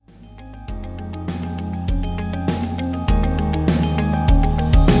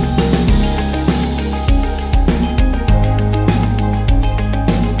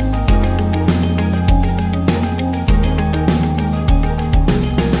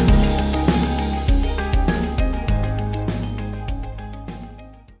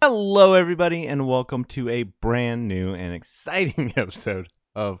Hello, everybody, and welcome to a brand new and exciting episode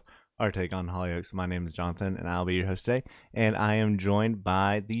of our take on Hollyoaks. My name is Jonathan, and I'll be your host today. And I am joined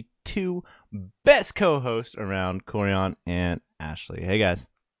by the two best co-hosts around, Corian and Ashley. Hey, guys.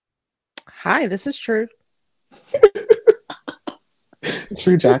 Hi, this is True.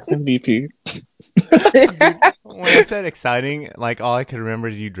 True Jackson VP. When I said exciting, all I could remember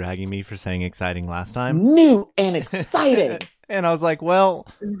is you dragging me for saying exciting last time. New and exciting. And I was like, well,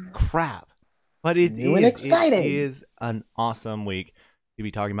 crap. But it New and exciting. is an awesome week to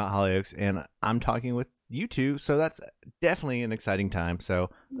be talking about Hollyoaks, and I'm talking with you two, so that's definitely an exciting time.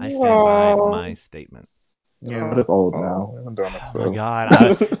 So I stand by my statement. Yeah, but it's old now. I've been doing this for. Oh my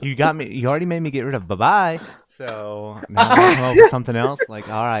God, you got me. You already made me get rid of bye-bye. So now I gotta come up with something else. All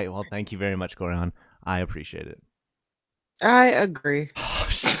right, well, thank you very much, Corian. I appreciate it. I agree.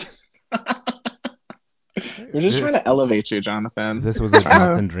 We're just trying to elevate you, Jonathan. If this was a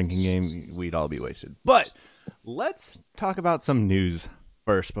Jonathan drinking game, we'd all be wasted. But let's talk about some news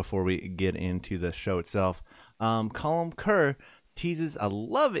first before we get into the show itself. Colin Kerr teases a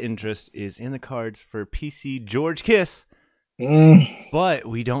love interest is in the cards for PC George Kiss, but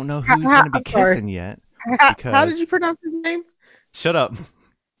we don't know who he's going to be kissing yet. How did you pronounce his name? Shut up.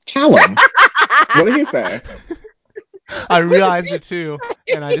 Callum. What did he say? I realized it too,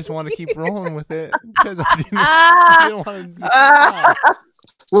 and I just want to keep rolling with it because I didn't want to.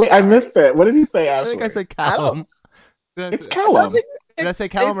 Wait, I missed it. What did he say, Ashley? I think I said Callum. It's Callum. Did I say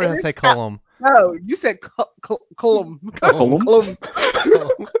Callum or did I say Colum? No, you said Colum.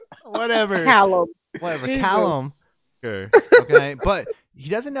 Whatever. Callum. Whatever. Jesus. Callum. Sure. Okay. But he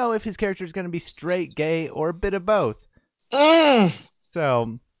doesn't know if his character is going to be straight, gay, or a bit of both.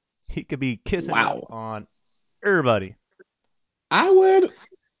 So he could be kissing on everybody. I would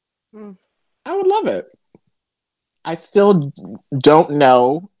love it. I still don't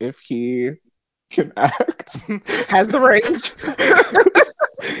know if he can act. Has the range.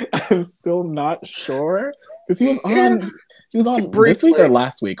 I'm still not sure because he was on Briefly. this week or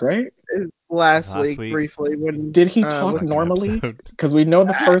last week, right? Last week, briefly. Did he talk normally? Because we know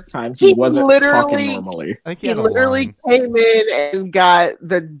the first time he wasn't talking normally. He literally came in and got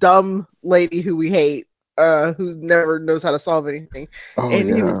the dumb lady who we hate, who never knows how to solve anything.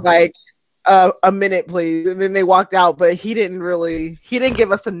 He was like, a minute, please. And then they walked out, but he didn't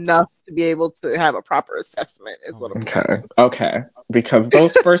give us enough to be able to have a proper assessment, is what I'm saying. Okay. Because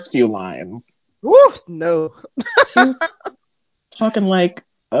those first few lines. Woo, no. He was talking like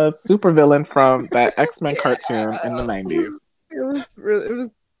a supervillain from that X-Men cartoon in the 90s. It was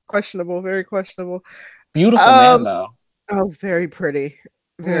questionable, very questionable. Beautiful man, though. Oh, very pretty.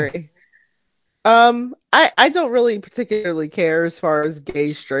 Very. I don't really particularly care as far as gay,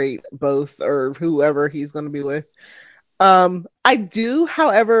 straight, both, or whoever he's going to be with. I do,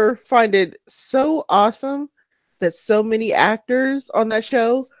 however, find it so awesome that so many actors on that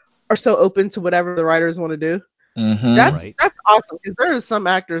show are so open to whatever the writers want to do. Mm-hmm. That's awesome, because there are some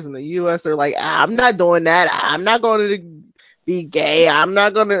actors in the U.S. that are like, I'm not doing that. I'm not going to be gay. I'm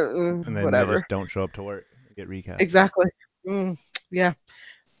not going to and then whatever. They just don't show up to work. Get recast. Exactly. Yeah.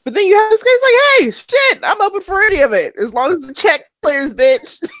 But then you have this guy's like, hey, shit, I'm open for any of it as long as the check clears,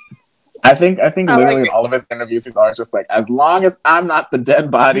 bitch. I think literally in all of his interviews, he's always just like, as long as I'm not the dead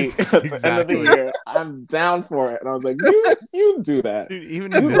body at the end of the year, I'm down for it. And I was like, you do that. Dude,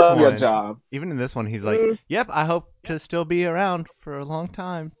 even you in this love one, your job. Even in this one, he's like, yep, I hope to still be around for a long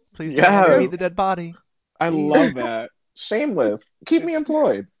time. Please don't Yes. let me be the dead body. I love that. Shameless. Keep me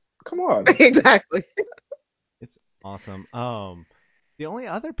employed. Come on. Exactly. It's awesome. The only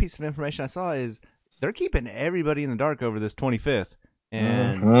other piece of information I saw is they're keeping everybody in the dark over this 25th.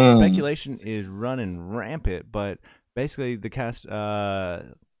 And speculation is running rampant, but basically the cast,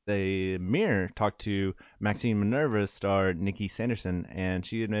 the Mirror talked to Maxine Minerva's star Nikki Sanderson, and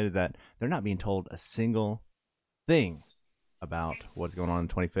she admitted that they're not being told a single thing about what's going on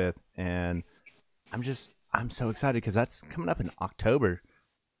the 25th, and I'm so excited because that's coming up in October.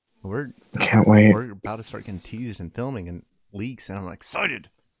 Can't wait. We're about to start getting teased and filming and leaks, and I'm excited.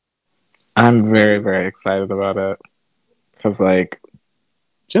 I'm very, very excited about it because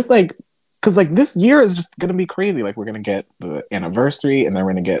this year is just gonna be crazy. Like, we're gonna get the anniversary, and then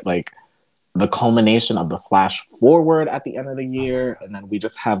we're gonna get like the culmination of the flash forward at the end of the year, and then we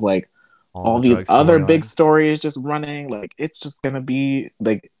just have like all these other big stories just running. Like, it's just gonna be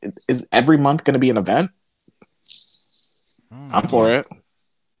like, is every month gonna be an event? I'm for it.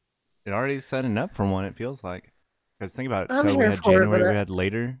 It already setting up for one, it feels like. Because think about it. So we had January, we had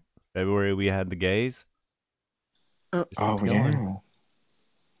later. February, we had the gays. Yeah.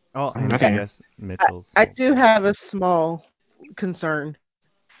 Oh, and I guess Mitchell's. I do have a small concern.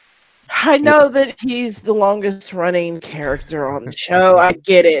 I know that he's the longest running character on the show. I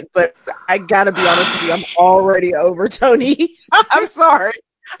get it, but I gotta be honest with you, I'm already over Tony. I'm sorry.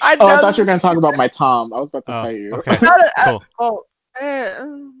 I Oh, I know thought you were this gonna talk about my Tom. I was about to Oh, fight you. okay, not a, cool. well,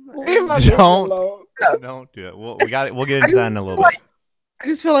 Leave my I baby Don't alone. don't do it. We got it. We'll get into just that in a little feel bit. like I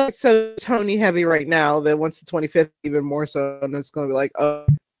just feel like it's so Tony heavy right now that once the 25th, even more so, and it's gonna be like, oh,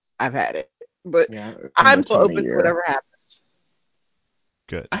 I've had it. But Yeah, in the I'm so Tony open to year. whatever happens.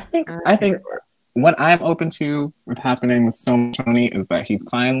 Good. I think what I'm open to with happening with so much Tony is that he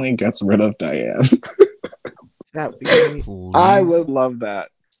finally gets rid of Diane. That would be great. I Please. would love that.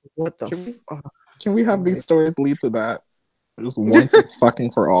 What the? Can we Oh, can we have these sorry. stories lead to that? Just once and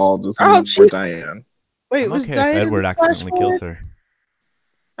fucking for all, just Oh, no more jeez. Diane. Wait, I'm was okay if Diane in the Edward flash accidentally kills forward?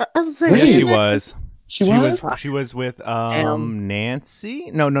 her. I was gonna say, was Wait, Yes, she she in there? was. she She was? was. She was with Damn.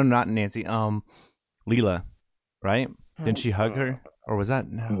 Nancy. No, not Nancy. Leela, right? Didn't she hug her, or was that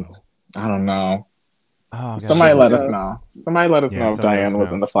no? I don't know. Oh, I gotta Somebody double let check. us know. Somebody let us Yeah, know if somebody let us Diane was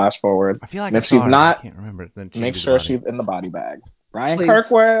know. in the flash forward. I feel like And I if she's saw her, but I not, can't remember. Then she make be the sure body. she's in the body bag. Brian Please.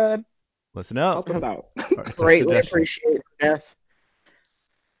 Kirkwood, Listen up. help us out. It's a Greatly suggestion. appreciate it, Jeff.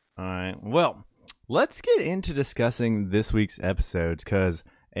 All right. Well, let's get into discussing this week's episodes because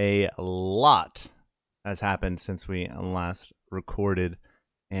a lot has happened since we last recorded,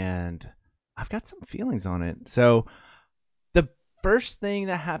 and I've got some feelings on it. So, the first thing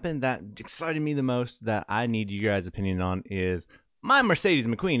that happened that excited me the most that I need you guys' opinion on is my Mercedes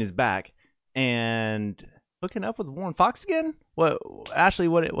McQueen is back and hooking up with Warren Fox again. What, Ashley?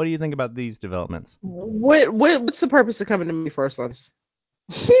 What do you think about these developments? What's the purpose of coming to me first on this?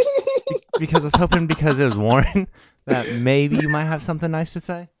 Because I was hoping because it was Warren that maybe you might have something nice to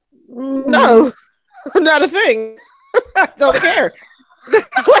say. No, not a thing. I don't care.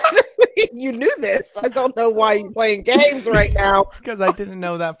 You knew this. I don't know why you're playing games right now Because I didn't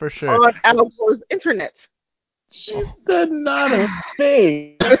know that for sure. on Alpha's internet. She said not a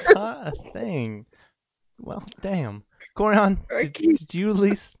thing. Not a thing. Well, damn. Corian, did you at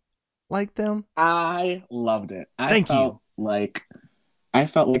least like them? I loved it. Thank you. I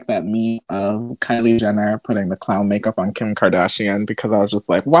felt like that meme of Kylie Jenner putting the clown makeup on Kim Kardashian because I was just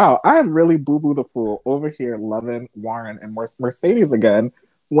like, wow, I'm really Boo Boo the Fool over here loving Warren and Mercedes again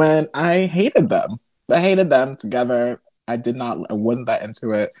when I hated them. I hated them together. I wasn't that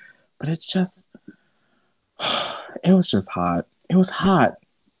into it. But it's just, it was just hot. It was hot.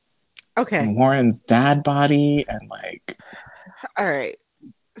 Okay. And Warren's dad body and like, All right.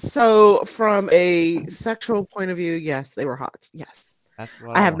 So, from a sexual point of view, yes, they were hot. Yes. That's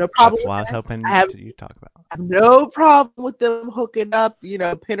what I I have want. no problem That's with what I was that. hoping you talk about. I have no problem with them hooking up,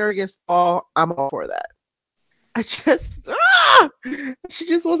 pin her against the wall. I'm all for that. I just, she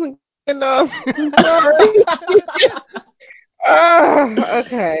just wasn't good enough. I'm sorry.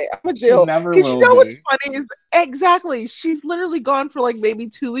 Okay, I'm a she deal. never Because you will know what's be. funny is exactly she's literally gone for like maybe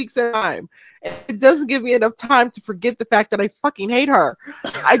 2 weeks at a time. And it doesn't give me enough time to forget the fact that I fucking hate her.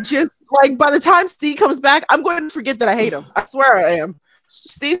 I just like by the time Steve comes back, I'm going to forget that I hate him. I swear I am.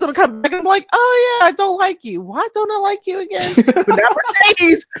 Steve's gonna come back and I'm like, oh yeah, I don't like you. Why don't I like you again? But not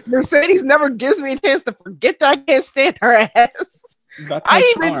Mercedes. Mercedes never gives me a chance to forget that I can't stand her ass. That's her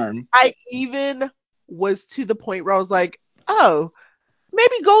charm. I even was to the point where I was like, oh,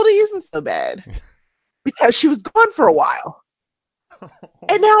 maybe Goldie isn't so bad because she was gone for a while.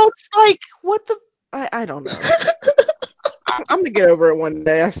 And now it's like, what the? I don't know. I'm going to get over it one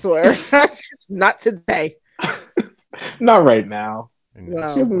day, I swear. Not today. Not right now. She No.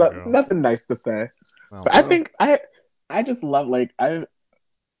 has nothing nice to say. Well, But I think I just love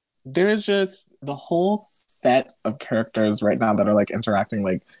there's just the whole set of characters right now that are like interacting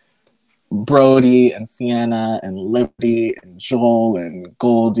like Brody and Sienna and Liberty and Joel and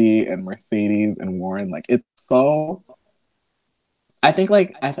Goldie and Mercedes and Warren. Like it's so I think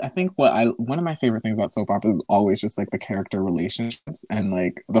I think one of my favorite things about soap opera is always just like the character relationships and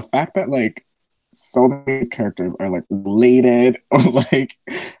like the fact that like so many of these characters are like related or like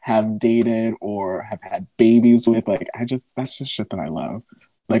have dated or have had babies with like that's just shit that I love.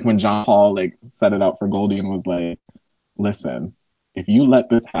 Like when John Paul like set it out for Goldie and was like, listen, if you let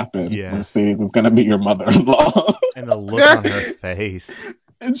this happen, yes. Mercedes is gonna be your mother-in-law. And the look on her face.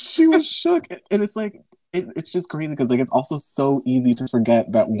 And she was shook. And it's like it's just crazy because like it's also so easy to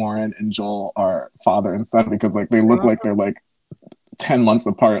forget that Warren and Joel are father and son because like they look like they're like 10 months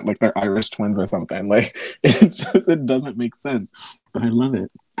apart, like they're Irish twins or something. Like it doesn't make sense. But I love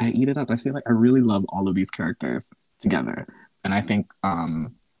it. I eat it up. I feel like I really love all of these characters together. And I think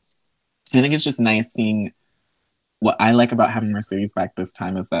it's just nice seeing what I like about having Mercedes back this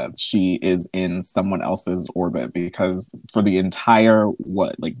time is that she is in someone else's orbit, because for the entire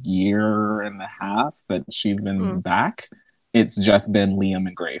year and a half that she's been back, it's just been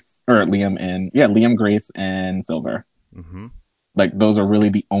Liam, Grace and Silver. Mm-hmm. Like, those are really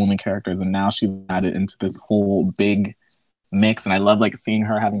the only characters, and now she's added into this whole big mix. And I love like seeing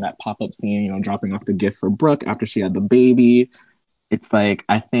her having that pop-up scene, dropping off the gift for Brooke after she had the baby. It's like,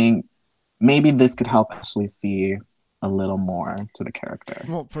 I think maybe this could help Ashley see a little more to the character.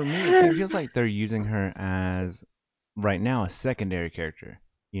 Well, for me, it feels like they're using her as, right now, a secondary character.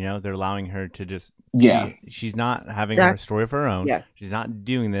 They're allowing her to just... She's not having her story of her own. Yes. She's not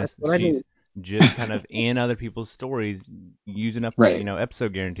doing this. That's what I She's mean. just kind of in other people's stories, using up, Right.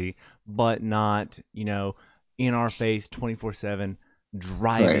 episode guarantee, but not, in our face 24/7,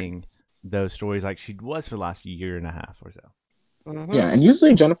 driving those stories like she was for the last year and a half or so. Mm-hmm. Yeah, and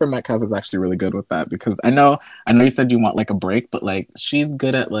usually Jennifer Metcalfe is actually really good with that, because I know you said you want like a break, but like she's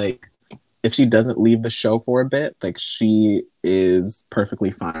good at, like, if she doesn't leave the show for a bit, like she is perfectly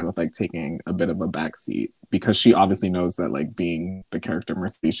fine with like taking a bit of a backseat, because she obviously knows that like being the character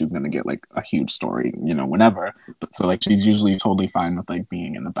Mercedes, she's gonna get like a huge story, whenever. But so like she's usually totally fine with like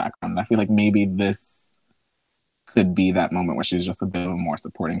being in the background. And I feel like maybe this could be that moment where she's just a bit of a more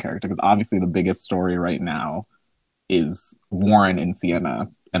supporting character, because obviously the biggest story right now is Warren and Sienna,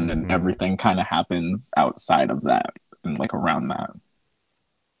 and then everything kind of happens outside of that and like around that.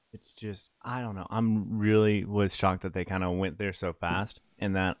 It's just, I don't know. I'm really was shocked that they kind of went there so fast,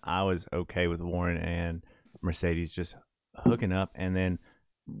 and that I was okay with Warren and Mercedes just hooking up, and then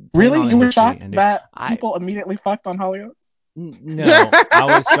really, you were shocked that people immediately fucked on Hollyoaks? No, I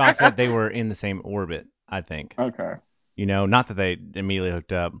was shocked that they were in the same orbit. I think. Okay. Not that they immediately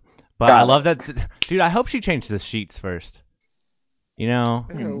hooked up, but I love that. Dude, I hope she changed the sheets first. She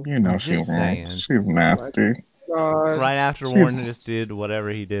won't. She's nasty. God. Right after Warren just did whatever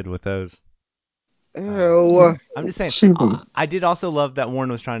he did with those. Ew. I'm just saying. I did also love that Warren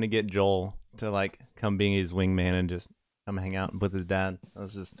was trying to get Joel to like come being his wingman and just come hang out with his dad. I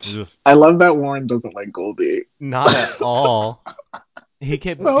was just... Ugh. I love that Warren doesn't like Goldie. Not at all. He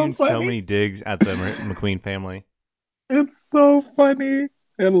kept doing so many digs at the McQueen family. It's so funny.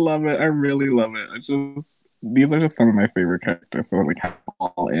 I love it. I really love it. These are just some of my favorite characters. So like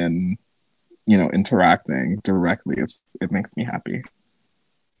all in, interacting directly, it makes me happy.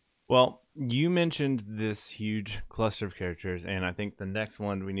 Well, you mentioned this huge cluster of characters, and I think the next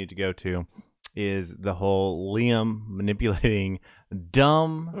one we need to go to is the whole Liam manipulating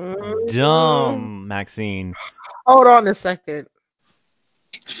dumb Maxine. Hold on a second.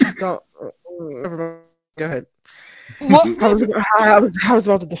 Don't. Never mind. Go ahead. I was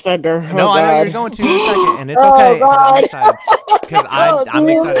about to defend her. No, God. I know you're going to in a second, and it's okay. I'm excited because I'm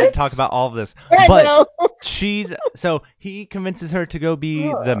excited to talk about all of this. But he convinces her to go be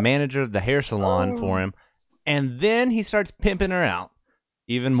the manager of the hair salon for him, and then he starts pimping her out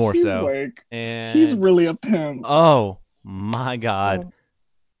even more so. And he's really a pimp. Oh my God.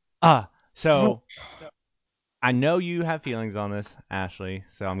 So I know you have feelings on this, Ashley.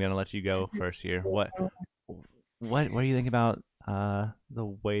 So I'm gonna let you go first here. What do you think about the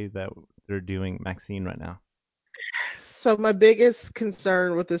way that they're doing Maxine right now? So my biggest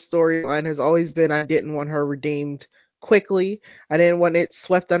concern with this storyline has always been I didn't want her redeemed quickly. I didn't want it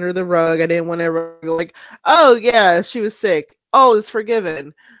swept under the rug. I didn't want everyone to be like, oh yeah, she was sick. All is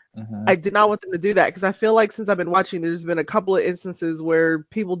forgiven. Mm-hmm. I did not want them to do that, because I feel like since I've been watching, there's been a couple of instances where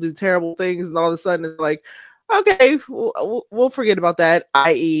people do terrible things and all of a sudden it's like, okay, we'll forget about that,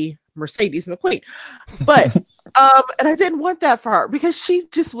 i.e. Mercedes McQueen. But and I didn't want that for her, because she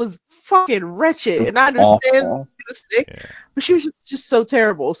just was fucking wretched, and I understand awful. she was sick, but she was just so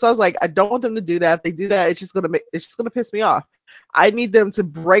terrible. So I was like, I don't want them to do that. If they do that, it's just gonna piss me off. I need them to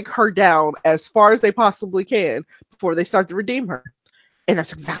break her down as far as they possibly can before they start to redeem her. And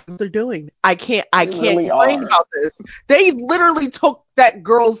that's exactly what they're doing. I can't complain about this. They literally took that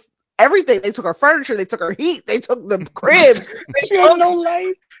girl's everything. They took her furniture. They took her heat. They took the crib. She had no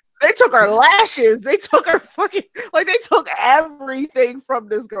light. They took her lashes. They took her they took everything from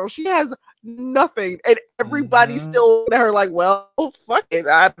this girl. She has nothing. And everybody's still looking at her like, well, fuck it.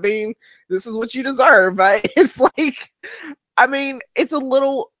 I mean, this is what you deserve. It's like, it's a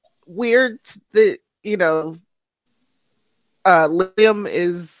little weird that, Liam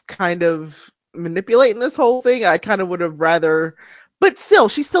is kind of manipulating this whole thing. I kind of would have rather, but still,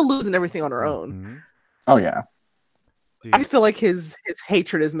 she's still losing everything on her own. Mm-hmm. Oh yeah. Dude. I just feel like his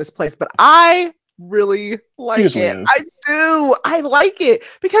hatred is misplaced, but I really like it. I do. I like it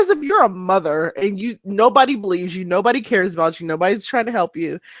because if you're a mother and nobody believes you, nobody cares about you, nobody's trying to help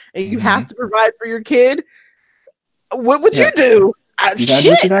you, and you have to provide for your kid, What would you Yeah, do? you gotta do Shit,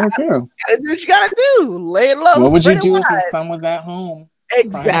 what you gotta do. gotta do what you gotta do. Lay it low, What would you spread it do if your wide. son was at home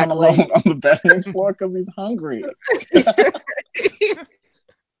crying all Exactly. alone on the bedroom floor because he's hungry?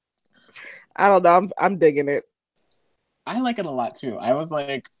 I don't know. I'm digging it. I like it a lot too. I was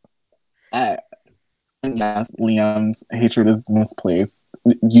like, uh, yes, Liam's hatred is misplaced.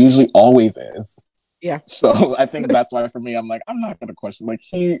 Usually, always is. Yeah. So I think that's why for me, I'm like, I'm not gonna question. Like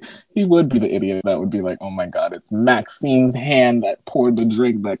he would be the idiot that would be like, oh my god, it's Maxine's hand that poured the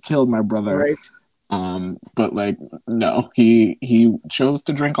drink that killed my brother. Right. But like, no, he chose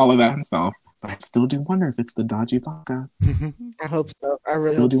to drink all of that himself. But I still do wonder if it's the dodgy vodka. I hope so. I really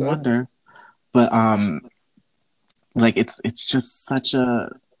Still hope do so. wonder. But like it's just such a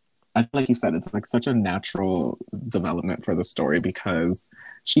I feel like you said it's like such a natural development for the story because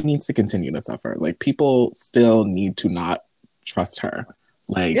she needs to continue to suffer. Like people still need to not trust her.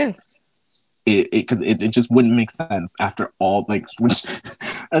 Like Yeah. it just wouldn't make sense after all like when she,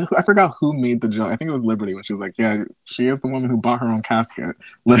 I forgot who made the joke. I think it was Liberty when she was like, yeah, she is the woman who bought her own casket.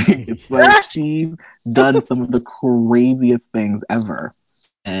 Like it's like she's done some of the craziest things ever.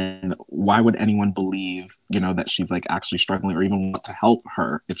 And why would anyone believe, that she's like actually struggling or even want to help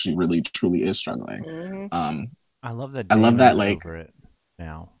her if she really truly is struggling? Hmm. I love that I love that. Damon's Like, over it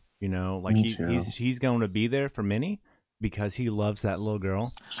now. Like me too. he's going to be there for Minnie because he loves that little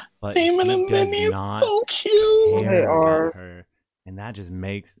girl, but Damon he and does Minnie is not so cute. They care about are. her, and that just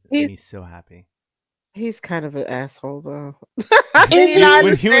makes He's me so happy. he's kind of an asshole though. I Is mean, I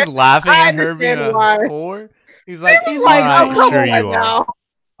When he? he understand. was laughing I at her being understand a why. whore, he was But like, it was Is "All he like, oh, right, come sure though? you on are. now.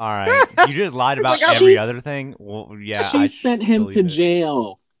 All right, you just lied It's like about I'm. every She other thing. Well, yeah, she sent him to believe it."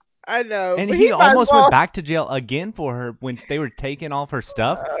 jail. I know, And but he he might as almost went well. back to jail again for her when they were taking off her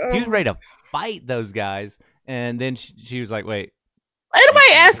stuff. He was Um, ready to fight those guys, and then she was like, "Wait, ain't nobody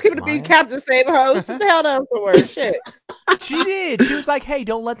you ask him to be lying?" Captain Save a Ho. Sit the hell down somewhere. Shit. She did. She was like, "Hey,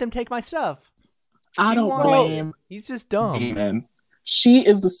 don't let them take my stuff." I She don't wanted Well, to. blame He's just dumb. Damon. She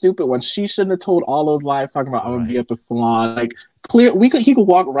is the stupid one. She shouldn't have told all those lies talking about I'm gonna be Right. at the salon. Like clear, he could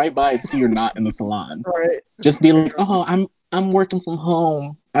walk right by and see you're not in the salon. right. Just be like, oh, I'm working from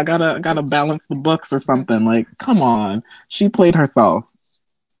home. I gotta balance the books or something. Like, come on. She played herself.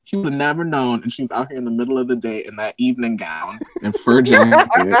 She would have never known, and she's out here in the middle of the day in that evening gown and fur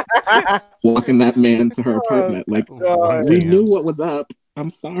jacket, walking that man to her Oh apartment. Like, 1 God. we knew p.m. what was up. I'm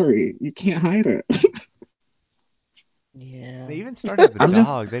sorry, you can't hide it. Yeah. They even started at the I'm just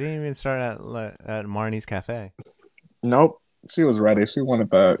dog. They didn't even start at Marnie's cafe. nope. She was ready. She wanted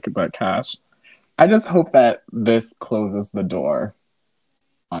that cash. I just hope that this closes the door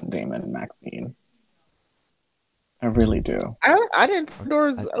on Damon and Maxine. I really do. I didn't think the I,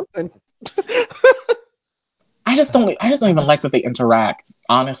 doors open. I just don't I even like that just they interact.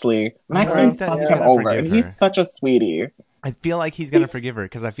 Honestly, I Maxine think Well, that fucked he's yeah. him gonna over, forgive and he's her. such a sweetie. I feel like he's gonna He's forgive her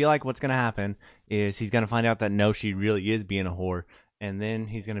because I feel like what's gonna happen is he's gonna find out that no, she really is being a whore, and then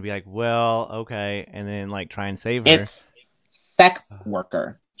he's gonna be like, well, okay, and then like try and save her. it's sex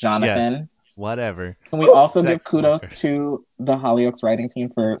worker, Yes, Jonathan. whatever. Can we also give Sex worker. kudos to the Hollyoaks writing team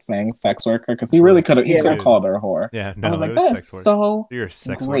for saying sex worker? Because he really For could have he Yeah. could have dude, called her a whore. yeah, I was no, it like, was that is sex work. so You're a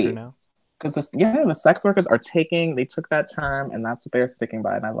sex worker great. now. Because the sex workers are they took that term and that's what they're sticking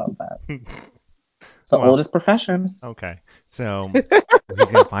by, and I love that. It's the Well, oldest profession. okay. So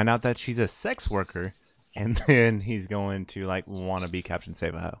he's gonna find out that she's a sex worker, and then he's going to like want to be Captain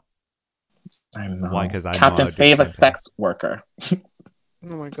Save a Ho. I Why? know. Because I know I Captain would do the Save a same thing. sex worker.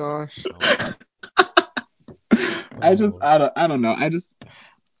 Oh my gosh. Oh, oh. I don't know.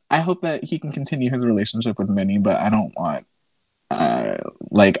 I hope that he can continue his relationship with Minnie, but I don't want uh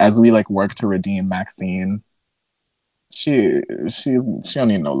like as we like work to redeem Maxine, she don't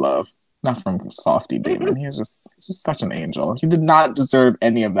need no love. Not from Softy Damon. He's just such an angel. He did not deserve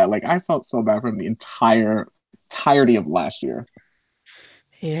any of that. Like I felt so bad for him the entirety of last year.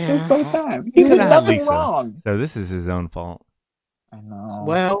 It was Yeah. so Well, sad. he He could did have had nothing Lisa, wrong. so this is his own fault. I know.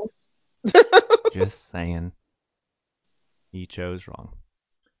 Well. Just saying, he chose wrong.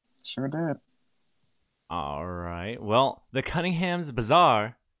 Sure did. All right. Well, the Cunningham's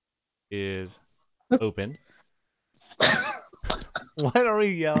Bazaar is open. What are we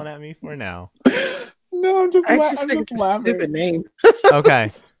yelling at me for now? No, I just I'm think just it's a stupid laughing. name. Okay.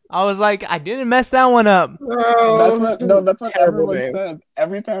 I was like, I didn't mess that one up. That's Oh, it's what just a no, that's what terrible everyone name. says.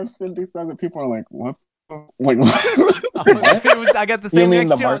 Every time Cindy says it, people are like, "What? Like what? What? I got the You same mean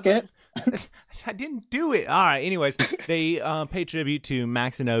the reaction too. I was market?" like, I didn't do it. All right. Anyways, they pay tribute to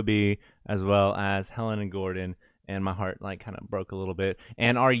Max and Obi as well as Helen and Gordon, and my heart like kind of broke a little bit.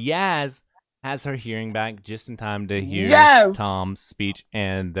 And our Yaz has her hearing back just in time to hear Yes. Tom's speech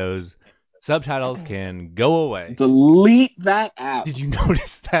and those Subtitles can go away. Delete that app. Did you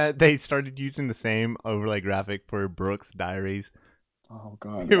notice that they started using the same overlay graphic for Brooke's Diaries? Oh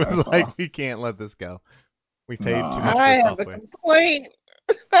God. It was like, we can't let this go. We paid too much for I the have a software. complaint.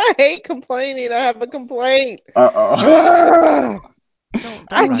 I hate complaining. I have a complaint. Uh-oh. Don't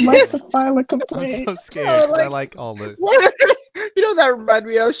I write I'd like it to down. file a I'm complaint. so scared because I like all the. You know that reminded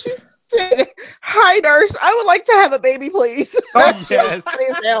me of? She said, "Hi, nurse. I would like to have a baby, please." Oh, She yes. was funny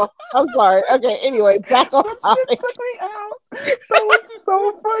as hell. I'm sorry. Okay. Anyway, back on That topic. shit took me out. That was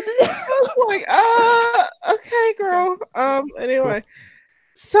so funny. I was like, okay, girl. Anyway,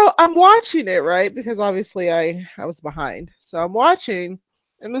 so I'm watching it, right? Because obviously I was behind. So I'm watching,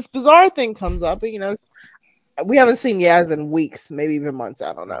 and this bizarre thing comes up. And, we haven't seen Yaz in weeks, maybe even months.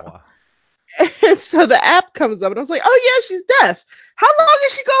 I don't Oh, know. wow. And so the app comes up, and I was like, oh yeah, she's deaf. How long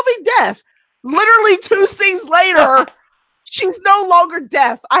is she gonna be deaf? Literally 2 scenes later, she's no longer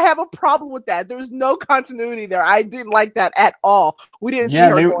deaf. I have a problem with that. There was no continuity there. I didn't like that at all. We didn't see Yeah,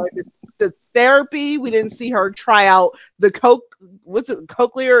 her going to the therapy. We didn't see her try out the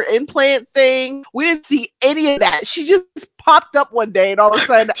cochlear implant thing. We didn't see any of that. She just popped up one day and all of a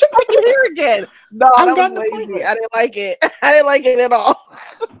sudden I can hear again. No, I've that was gotten an lazy. appointment. I didn't like it. I didn't like it at all.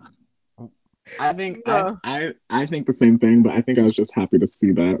 I think No. I think the same thing, but I think I was just happy to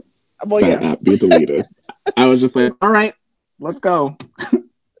see that Well, that yeah. app be deleted. I was just like, all right, let's go.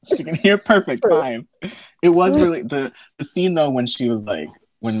 She can hear perfect, True. fine. It was really the scene though when she was like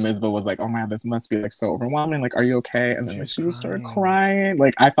when Mizba was like, oh man, this must be like so overwhelming. Like, are you okay? And then like, she just started crying.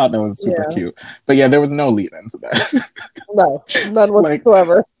 Like, I thought that was super Yeah. cute. But yeah, there was no lead into that. No, none Like,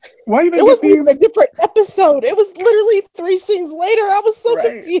 whatsoever. why you It didn't get wasn't even these a different episode. It was literally 3 scenes later. I was so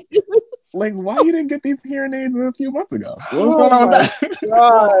right? confused. Like, why you didn't get these hearing aids a few months ago? What was Oh going on my with that?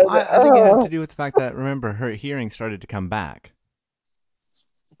 Well, god. I think it had to do with the fact that, remember, her hearing started to come back,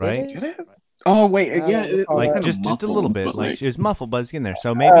 Did right? Did it? it? Oh wait, I yeah, don't it recall was Like, kind that. of just a little muffled, bit. but Like, like, she was muffled, but it's getting there.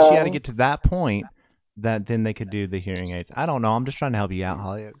 So maybe she had to Oh. get to that point that then they could do the hearing aids. I don't know. I'm just trying to help you out,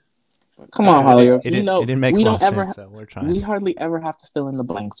 Hollyoaks. come on, Because it Hollyoaks. You know, didn't make we a lot don't of ever, sense, so we're trying. we hardly ever have to fill in the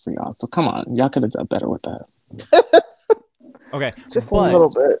blanks for y'all. So come on, y'all could have done better with that. Okay, Just a but, little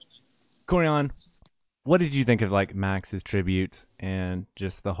bit. Corian, what did you think of, like, Max's tributes and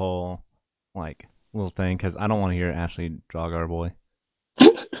just the whole, like, little thing? Because I don't want to hear Ashley drag our boy.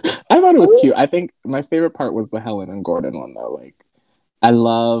 I thought it was cute. I think my favorite part was the Helen and Gordon one though. Like, I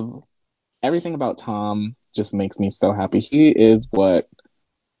love everything about Tom. Just makes me so happy. He is what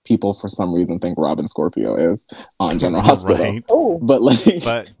people for some reason think Robin Scorpio is on General Hospital. Right. Oh, But like,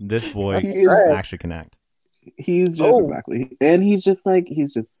 But this boy that's he is right. actually connect. he's just Oh, exactly, and he's just like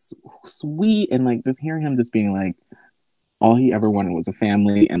he's just sweet, and like just hearing him just being like all he ever wanted was a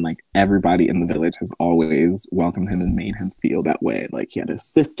family, and like everybody in the village has always welcomed him and made him feel that way. Like he had his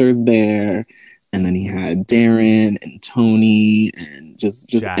sisters there, and then he had Darren and Tony and just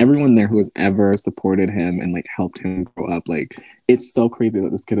Jack. everyone there who has ever supported him and like helped him grow up. Like it's so crazy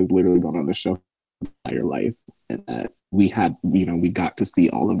that this kid has literally gone on the show his entire life, and that we had we got to see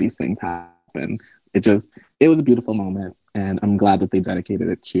all of these things happen. It was a beautiful moment, and I'm glad that they dedicated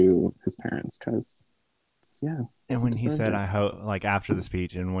it to his parents because yeah. And when he Deserved said, it. "I hope," like after the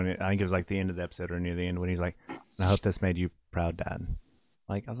speech, and I think it was like the end of the episode or near the end, when he's like, "I hope this made you proud, Dad."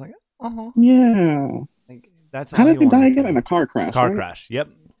 Like I was like, "Oh, Yeah. like that's How all he did they die wanted." again? In a car crash, Car right? crash. Yep.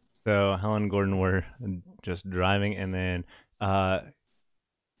 So Helen and Gordon were just driving, and then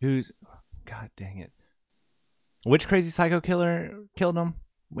who's, God dang it, which crazy psycho killer killed him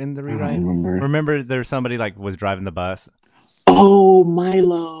in the I don't rewrite? remember. Remember, there's somebody like was driving the bus. Oh,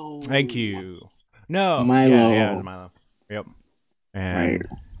 Milo. Thank you. No, yeah, it was Milo. Milo. Yep. Right. And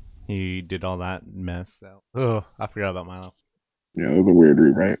he did all that mess. So, oh, I forgot about Milo. Yeah, it was a weird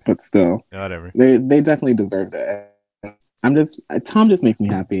rewrite, but still, Yeah, whatever. they definitely deserved it. Tom just makes me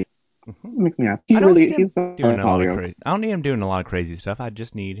happy. Hmm. He makes me happy. I don't need He's him the doing a lot of crazy. Hollyoaks. I don't need him doing a lot of crazy stuff. I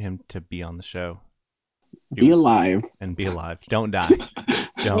just need him to be on the show, Be doing stuff alive. and be alive. Don't die.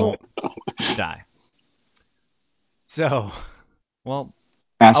 Don't die. So, well,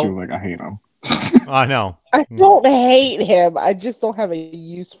 Ashley was oh, like, I hate him. I know. I don't hate him. I just don't have a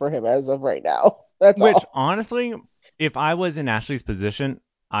use for him as of right now. That's Which, all. honestly, if I was in Ashley's position,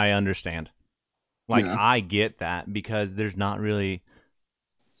 I understand. Like, Yeah. I get that because there's not really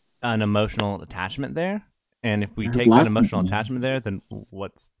an emotional attachment there. And if we His take that last emotional attachment there, then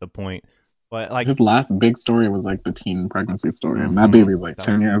what's the point? But like, his last big story was like the teen pregnancy story, and that mhm, baby's like that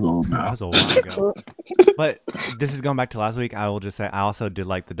 10 was years old that now. was a while ago. But this is going back to last week. I will just say I also did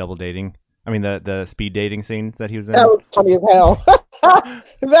like the double dating. I mean the speed dating scenes that he was That in. was funny as hell.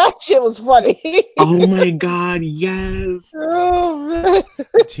 That shit was funny. Oh my God, yes. Oh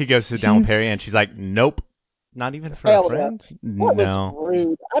He goes to sit down with Perry, and she's like, "Nope, not even for a Hell no. friend." That was No.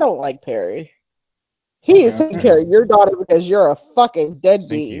 rude. I don't like Perry. He is taking care Okay. of your daughter because you're a fucking Thank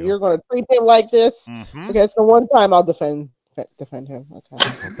deadbeat. you. You're going to treat him like this. Mm-hmm. Okay, so one time I'll defend him. Okay. Well,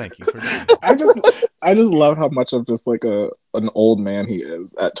 thank you for doing that. I just love how much of just like an old man he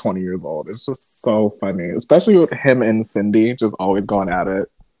is at 20 years old. It's just so funny, especially with him and Cindy just always going at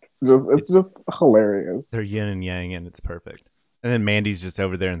it. It's just hilarious. They're yin and yang, and it's perfect. And then Mandy's just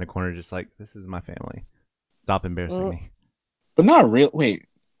over there in the corner, just like, "This is my family. Stop embarrassing me." But not real. Wait,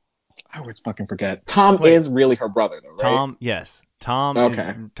 I always fucking forget. Tom Wait. is really her brother, though, right? Tom, yes. Tom Okay.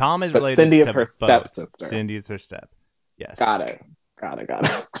 is But related Cindy is to her both. stepsister. Cindy is her step. Yes. Got it.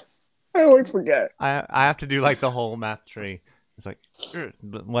 I always forget. I have to do like the whole math tree. It's like,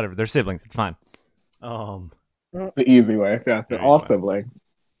 but whatever. They're siblings. It's fine. The easy way. Yeah, they're all siblings.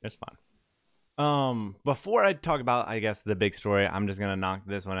 It's fine. Before I talk about, I guess, the big story, I'm just gonna knock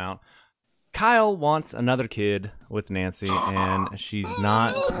this one out. Kyle wants another kid with Nancy, and she's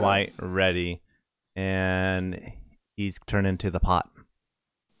not quite ready, and he's turned into the pot,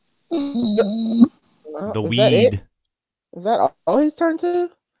 the Is that weed. it? Is that all he's turned to?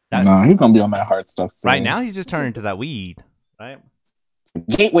 No, he's gonna be on that hard stuff soon. Right now, he's just turning into that weed, right?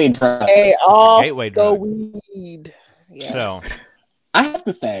 Gateway drug. Hey, off gateway the drug. weed. Yes. So, I have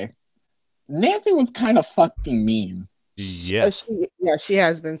to say, Nancy was kind of fucking mean. yes. She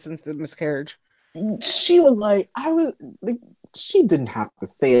has been since the miscarriage. She was like, she didn't have to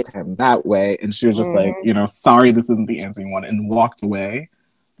say it to him that way, and she was just like, sorry, this isn't the answer you want, and walked away.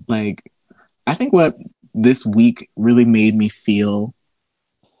 Like, I think what this week really made me feel,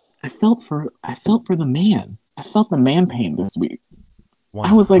 I felt for the man. I felt the man pain this week. 100%.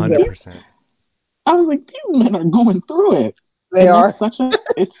 I was like, these men are going through it. They are.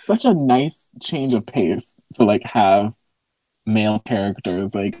 It's such a nice change of pace to like have male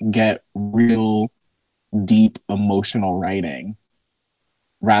characters like get real deep emotional writing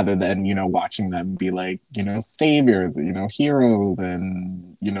rather than watching them be like saviors, heroes,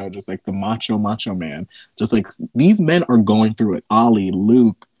 and just like the macho man. Just like these men are going through it. Ollie,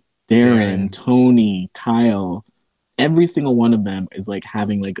 Luke, Darren, Tony, Kyle, every single one of them is like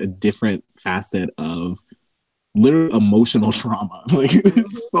having like a different facet of literal emotional trauma. Like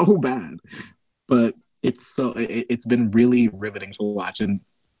it's so bad, but it's been really riveting to watch. And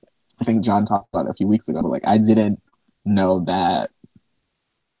I think John talked about it a few weeks ago, but like I didn't know that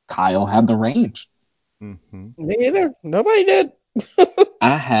Kyle had the range. Mm-hmm. Me either. Nobody did.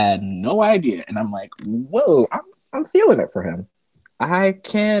 I had no idea, and I'm like, whoa, I'm feeling it for him. I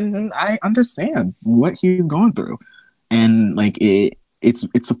understand what he's going through, and like it's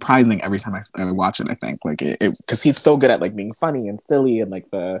surprising every time I watch it. I think like it because he's so good at like being funny and silly and like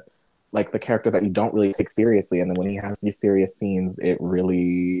the character that you don't really take seriously, and then when he has these serious scenes, it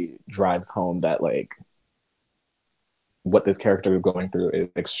really drives home that like what this character is going through is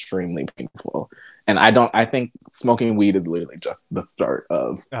extremely painful. And I think smoking weed is literally just the start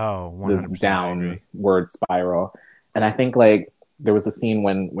of this downward spiral. And I think like there was a scene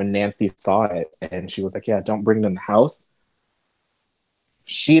when Nancy saw it and she was like, yeah, don't bring it in the house.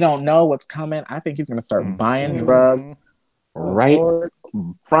 She don't know what's coming. I think he's going to start buying drugs right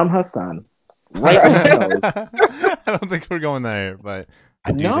from her son. Right on her nose. I don't think we're going there, but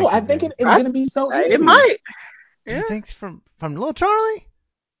I think it's going to be so easy. It might. Do you think from little Charlie?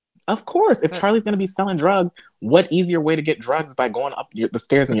 Of course. If Charlie's going to be selling drugs, what easier way to get drugs by going up the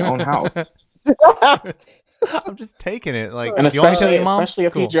stairs in your own house? I'm just taking it. Like, and especially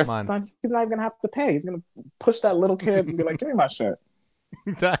if cool, he's your son, he's not even going to have to pay. He's going to push that little kid and be like, give me my shit.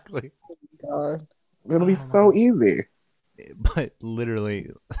 Exactly. Oh, it'll be so easy. But literally,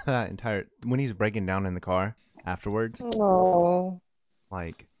 when he's breaking down in the car afterwards,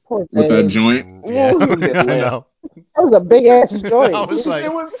 like, poor with that joint, yeah, I know. That was a big ass joint. I was like,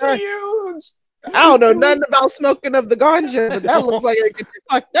 it was huge. I don't know nothing about smoking of the ganja, but that looks like it gets you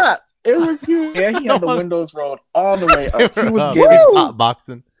fucked up. It was huge. Yeah, he had the windows rolled all the way up. He was getting hot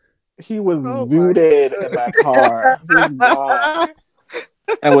boxing. He was zooted in that car. He was gone.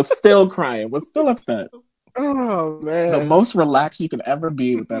 And was still crying. Was still upset. Oh man. The most relaxed you could ever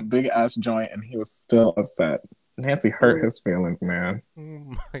be with that big ass joint, and he was still upset. Nancy hurt his feelings, man.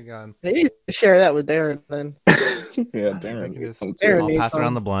 Oh my god. They need to share that with Darren then. Yeah, Darren needs some too. I'll pass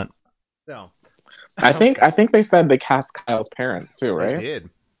around the blunt. So I think they said they cast Kyle's parents too, right? They did.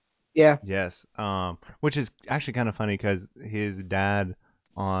 Yeah. Yes. Which is actually kind of funny because his dad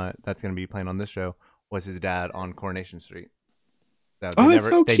that's going to be playing on this show was his dad on Coronation Street. So that's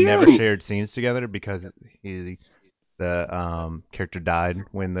so cute. They never shared scenes together because the character died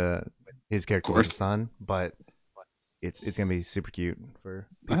when his character was a son. But it's gonna be super cute for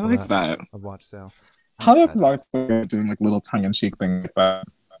I people like that. have watched. So I'm Hollyoaks is excited. always good doing like little tongue-in-cheek things like that.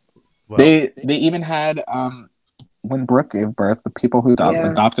 Well, They even had when Brooke gave birth, the people who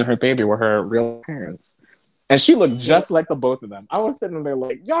adopted her baby were her real parents. And she looked just like the both of them. I was sitting there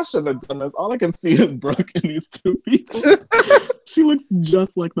like, y'all shouldn't have done this. All I can see is Brooke and these two people. She looks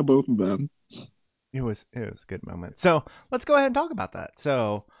just like the both of them. it was a good moment. So let's go ahead and talk about that.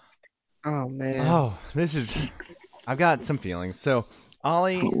 So, Oh man. this is I've got some feelings. So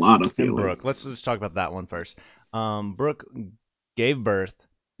Ollie A lot of and feelings. Brooke. Let's just talk about that one first. Brooke gave birth,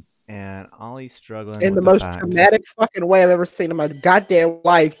 and Ollie's struggling In with the the most fact. traumatic fucking way I've ever seen in my goddamn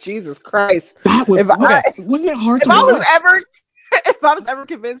life. Jesus Christ. That was wasn't it hard if to I was watch? ever if I was ever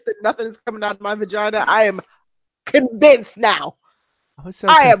convinced that nothing is coming out of my vagina, I am convinced now. I was so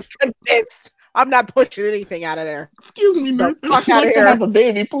I am convinced. I'm not pushing anything out of there. Excuse me, The nurse. fuck I'd out of like to here. have a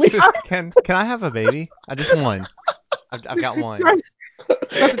baby, please. Can I have a baby? I just one. I've got one. Do I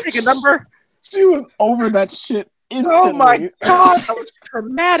have to take a number? She was over that shit instantly. Oh my god, that was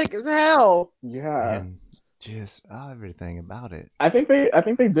traumatic as hell. Yeah. And just everything about it. I think they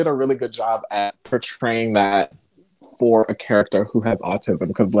did a really good job at portraying that for a character who has autism,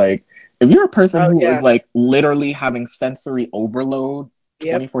 because like if you're a person who is like literally having sensory overload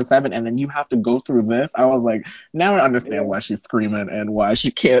 24/7 and then you have to go through this, I was like, now I understand why she's screaming and why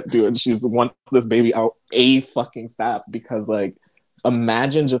she can't do it. She just wants this baby out a fucking sap, because like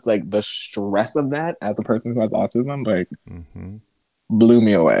imagine just like the stress of that as a person who has autism, like blew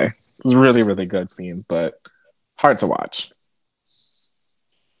me away. It was really, really good scenes, but hard to watch.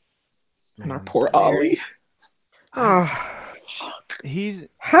 And our poor Ollie. He's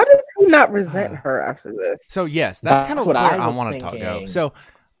How does he not resent her after this? So yes, that's kind of what where I I was want to go. thinking. So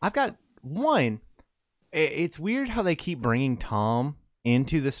I've got one. It's weird how they keep bringing Tom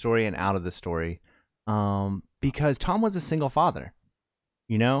into the story and out of the story, because Tom was a single father.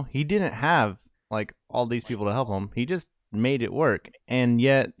 You know, he didn't have like all these people to help him. He just made it work, and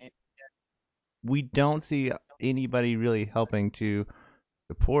yet we don't see anybody really helping to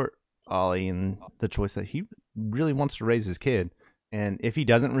support Ollie in the choice that he really wants to raise his kid. And if he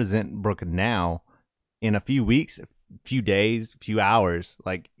doesn't resent Brooke now, in a few weeks, a few days, a few hours,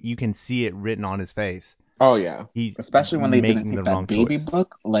 like you can see it written on his face. Oh yeah, He's especially when they didn't making take the wrong that baby choice.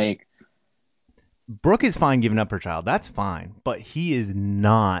 book. Like Brooke is fine giving up her child. That's fine, but he is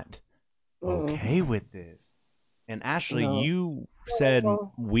not okay with this. And Ashley, you said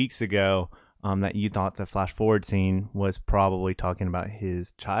weeks ago that you thought the flash forward scene was probably talking about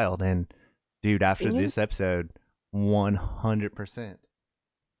his child. And dude, after this episode, 100%.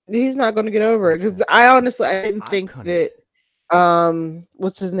 He's not going to get over it, because I didn't think that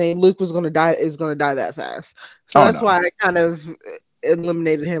what's his name, Luke is going to die that fast. So that's why I kind of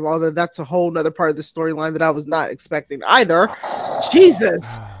eliminated him, although that's a whole nother part of the storyline that I was not expecting either.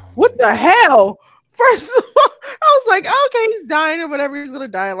 Jesus, what the hell? First of all, I was like, okay, he's dying or whatever. He's going to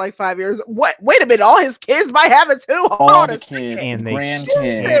die in like 5 years. What? Wait a minute. All his kids might have it too. Hold all on the a kids, second. and they grandkids.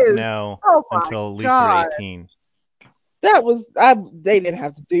 can't know until at least they're 18. That was they didn't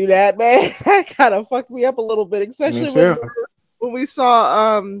have to do that, man. That kind of fucked me up a little bit, especially when we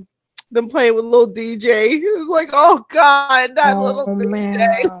saw them playing with little DJ. It was like, oh god, that little DJ.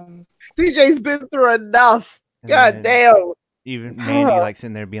 Man. DJ's been through enough. And God damn. Even Mandy like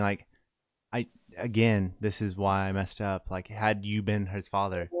sitting there being like, this is why I messed up. Like, had you been his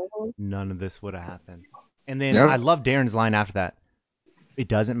father, none of this would have happened. And then I love Darren's line after that. It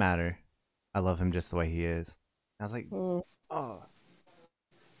doesn't matter. I love him just the way he is. I was like, oh.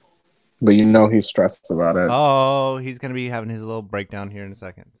 But you know he's stressed about it. Oh, he's gonna be having his little breakdown here in a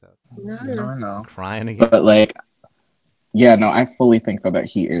second. So I know. Crying again. But like, yeah, no, I fully think though that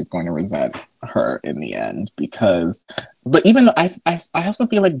he is going to resent her in the end, because. But even though I also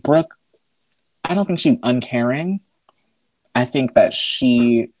feel like Brooke, I don't think she's uncaring. I think that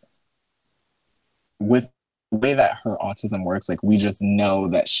she, with the way that her autism works, like we just know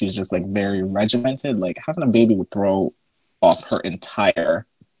that she's just like very regimented. Like having a baby would throw off her entire,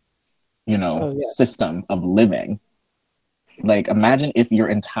 system of living. Like imagine if your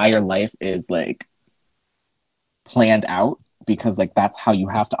entire life is like planned out, because like that's how you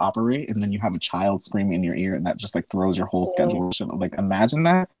have to operate, and then you have a child screaming in your ear and that just like throws your whole schedule. Like imagine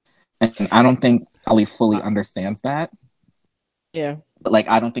that. And I don't think Ellie fully understands that. Yeah. But like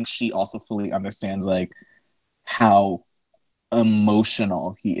I don't think she also fully understands like how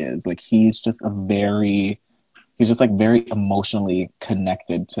emotional he is. Like he's just like very emotionally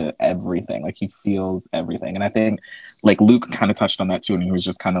connected to everything. Like he feels everything. And I think like Luke kind of touched on that too, and he was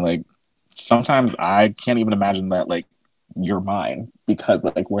just kind of like, sometimes I can't even imagine that like you're mine, because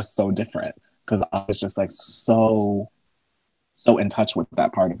like we're so different because I was just like so in touch with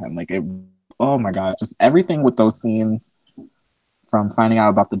that part of him. Like it, oh my god, just everything with those scenes, from finding out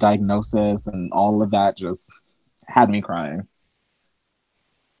about the diagnosis and all of that, just had me crying.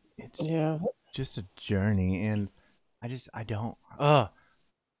 It's Yeah. just a journey, and I just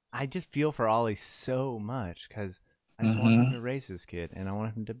feel for Ollie so much because I just want him Mm-hmm. to raise his kid, and I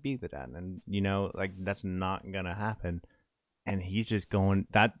want him to be the dad, and like that's not gonna happen, and he's just going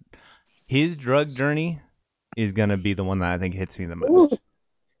that his drug journey is gonna be the one that I think hits me the Ooh. most.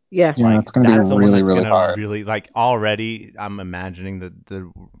 Yeah. Yeah, Like it's gonna be that's the one really, that's really gonna hard. really like already I'm imagining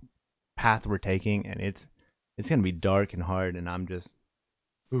the path we're taking, and it's gonna be dark and hard, and I'm just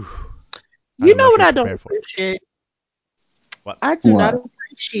not You know what emotionally I don't prepared for it. appreciate? What? I do not What?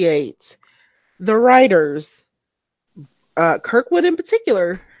 appreciate the writers, Kirkwood in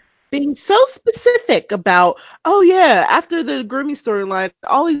particular, being so specific about, oh yeah, after the grooming storyline,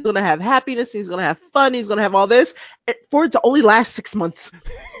 all he's gonna have happiness, he's gonna have fun, he's gonna have all this, for it to only last 6 months.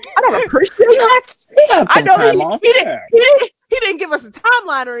 I don't appreciate that. He had I some know time off. Yeah. he didn't give us a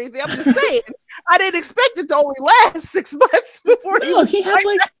timeline or anything. I'm just saying, I didn't expect it to only last 6 months before he No, was like, he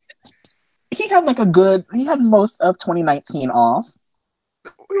had most of 2019 off.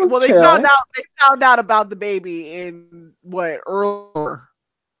 It was well, chill. they found out about the baby in what, earlier.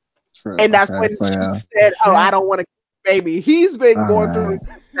 True. And that's Okay. when So she yeah. said, "Oh, I Yeah. don't want to baby." He's been All going through right.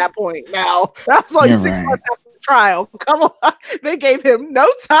 that point now. That was only You're 6 months right. after the trial. Come on, they gave him no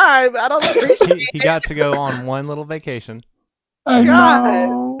time. I don't appreciate He it. got to go on one little vacation. I God,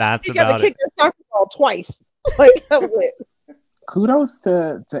 know. That's he got to about kick it. their soccer ball twice. Like that was it. Kudos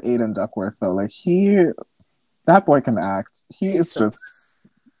to Aiden Duckworth though. Like that boy can act. He is just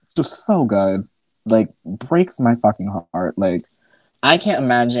so good. Like breaks my fucking heart. Like I can't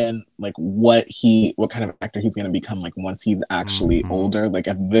imagine like what kind of actor he's gonna become like once he's actually Mm-hmm. older. Like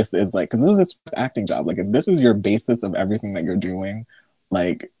if this is like, because this is his first acting job. Like if this is your basis of everything that you're doing,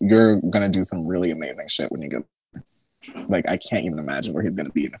 like you're gonna do some really amazing shit when you get. Like I can't even imagine where he's gonna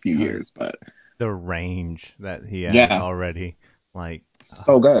be in a few Because years. But the range that he has yeah, already, like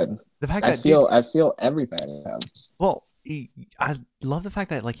so good. the fact I that dude, feel everything. well, I love the fact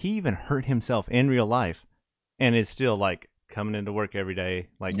that like he even hurt himself in real life, and is still like coming into work every day.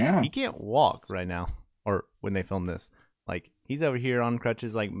 Like Yeah. he can't walk right now, or when they film this, like he's over here on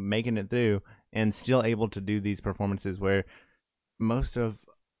crutches, like making it through, and still able to do these performances where most of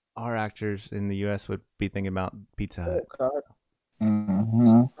our actors in the U.S. would be thinking about Pizza Oh Hut. God,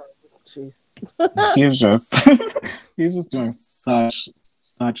 Mm-hmm. jeez. He's just he's just doing such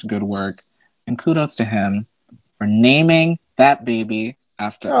good work, and kudos to him for naming that baby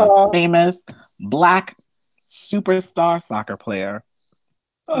after a Oh famous black superstar soccer player.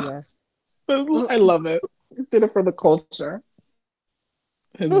 Oh, yes. I love it. He did it for the culture.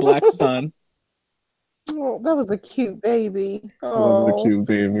 His black son. Oh, that was a cute baby. It was a Oh, cute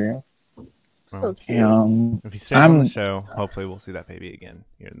baby. so Well, cute. if he stays on the I'm show, hopefully we'll see that baby again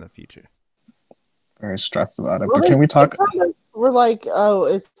here in the future. very stressed about it. Well, But can we they talk? kind of were like, oh,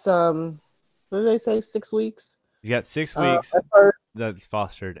 it's what did they say, 6 weeks? He's got 6 weeks At first, that's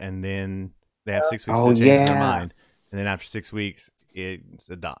fostered, and then they have 6 weeks Oh to change their yeah. mind, and then after 6 weeks,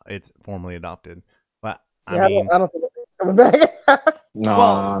 it's formally adopted. But I yeah, mean, I don't think it's coming back. well,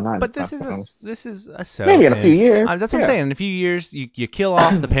 No, not but anytime soon. this is a soap, Maybe in a few and years. that's what I'm Yeah. saying. In a few years, you kill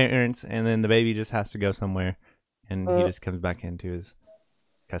off the parents, and then the baby just has to go somewhere, and he just comes back into his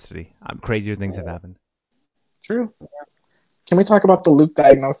custody. Crazier things have happened. True. Can we talk about the Luke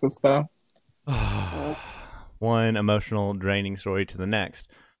diagnosis though? One emotional draining story to the next.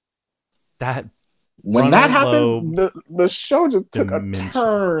 That When that frontal lobe happened, the show just took a dementia.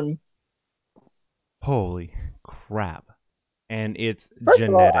 turn. Holy crap. And it's First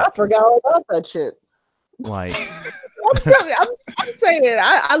of all, I genetic. forgot all about that shit. Like, I'm telling you, I'm saying it.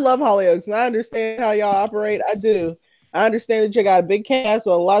 I love Hollyoaks, and I understand how y'all operate. I do. I understand that you got a big cast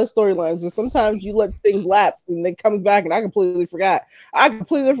with a lot of storylines, but sometimes you let things lapse and it comes back, and I completely forgot. I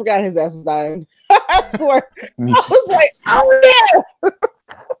completely forgot his ass was dying. I swear. Me I too. was like, oh yeah.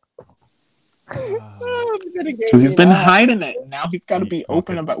 oh, Oh, then it gave Because me he's an been eye. hiding it. Now he's got to you be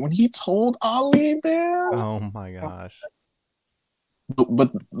open fucking, about when he told Ollie, man. oh my gosh.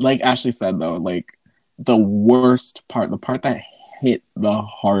 But like Ashley said though, like the worst part, the part that hit the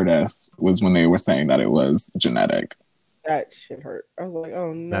hardest was when they were saying that it was genetic. That shit hurt. I was like,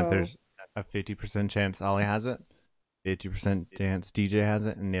 oh That no. there's a 50% chance Ollie has it, 50% chance DJ has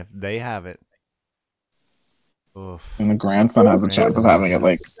it, and if they have it, oof, And the grandson It has was a chance of grandson having it. has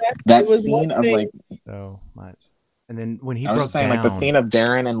Like that it was one scene of thing. like, so much. And then when he I was just broke saying, like the down, scene of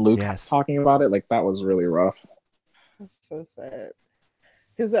Darren and Luke yes, talking about it, like that was really rough. That's so sad.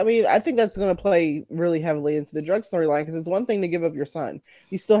 Because I mean, I think that's going to play really heavily into the drug storyline. Because it's one thing to give up your son,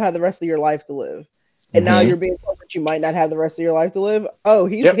 you still have the rest of your life to live, and now Mm-hmm. you're being told that you might not have the rest of your life to live. Oh,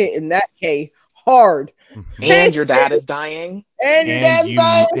 he's Yep. hitting that K hard. Mhm. And your He's dad hitting- is dying. and your And dad's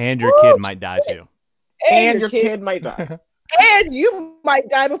dying. your Woo! kid might die too. And And your your kid, kid might die. and you might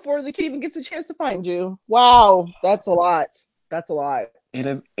die before the kid even gets a chance to find you. Wow, that's a lot. That's a lot. It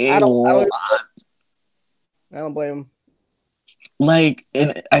is I a don't. I lot. don't. I don't blame him. Like,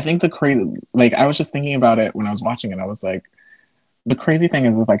 and I think the crazy, like, I was just thinking about it when I was watching it. I was like, the crazy thing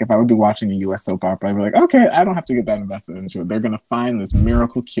is, like, if I would be watching a U.S. soap opera, I'd be like, okay, I don't have to get that invested into it. They're gonna find this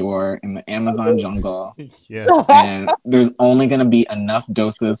miracle cure in the Amazon jungle, Yeah. and there's only gonna be enough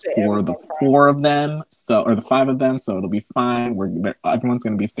doses The for the Amazon Prime. four of them, so or the five of them, so it'll be fine. Everyone's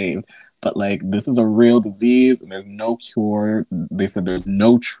gonna be saved. But like, this is a real disease, and there's no cure. They said there's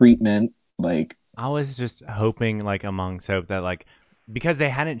no treatment. Like, I was just hoping, like, among soap that, like, because they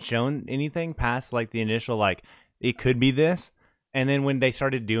hadn't shown anything past, like, the initial, like, it could be this. And then when they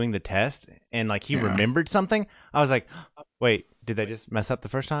started doing the test and, like, he yeah, remembered something, I was like, wait, did they just mess up the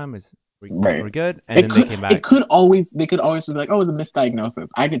first time? Are right. we good? And then they came It back. could always they could always be like, oh, it's a misdiagnosis.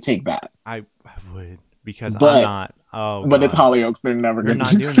 I could take that. I would, because I'm But not, oh, it's God. Hollyoaks. They're never They're gonna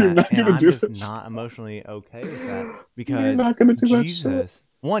not doing they're that. not And gonna I'm do just that shit. not emotionally okay with that They're because not gonna do that shit. Jesus.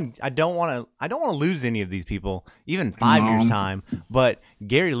 One, I don't want to lose any of these people, even I 5 years know. time. But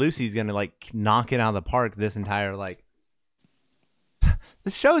Gary Lucy's gonna like knock it out of the park this entire like.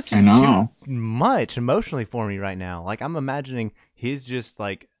 This show is I just too know. much emotionally for me right now. Like I'm imagining his just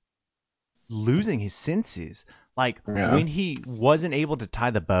like losing his senses. Like Yeah. when he wasn't able to tie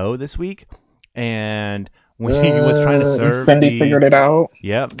the bow this week, and when he was trying to serve Cindy the. figured it out.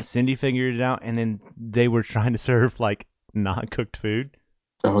 Yep, Cindy figured it out, and then they were trying to serve like not cooked food.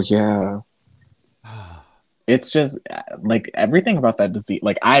 Oh yeah. It's just like everything about that disease.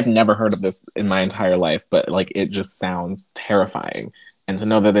 Like I've never heard of this in my entire life, but like it just sounds terrifying. And to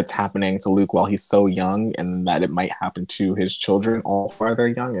know that it's happening to Luke while he's so young, and that it might happen to his children all while they're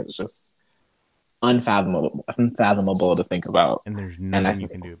young, it's just unfathomable to think about. And there's And nothing you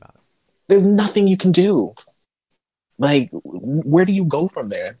can do about it. there's nothing you can do. Like, where do you go from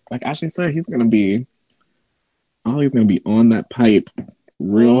there? Like Ashley said, Ollie's gonna be on that pipe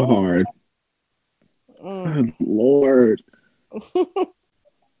real Mm, hard. mm. Good Lord.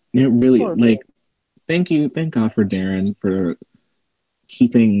 It really, Poor like, baby. thank God for Darren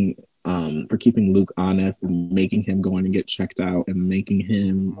keeping for keeping Luke honest and making him go in and get checked out and making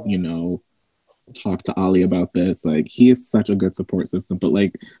him, Mhm. talk to Ollie about this. Like, he is such a good support system. But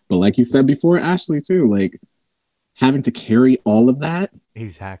like you said before, Ashley too, like having to carry all of that,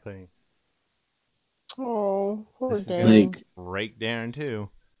 Exactly. Oh, poor This is gonna Darren. like, break Darren too.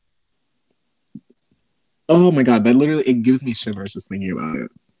 oh my God, that literally it gives me shivers just thinking about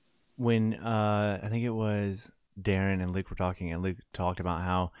it. When I think it was Darren and Luke were talking, and Luke talked about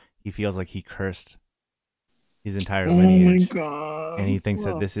how he feels like he cursed his entire Oh my lineage, and God. he thinks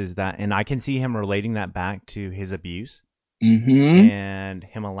that Oh, this is that, and I can see him relating that back to his abuse Mm-hmm. and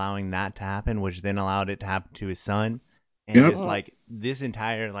him allowing that to happen, which then allowed it to happen to his son, and Yep. just mm, like this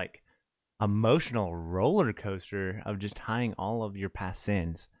entire like emotional roller coaster of just tying all of your past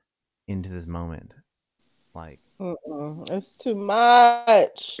sins into this moment. Like, it's too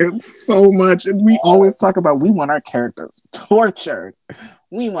much. It's so much. And we always talk about we want our characters tortured.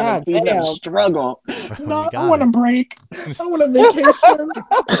 We want to God see them damn. struggle. bro, you No, I got want a it. break. I want a vacation.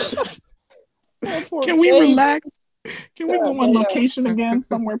 Oh, poor Can we baby. relax? Can we God go on damn. location again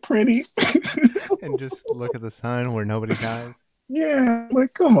somewhere pretty? And just look at the sun where nobody dies. Yeah,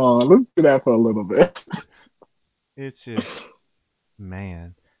 like come on, let's do that for a little bit. It's just,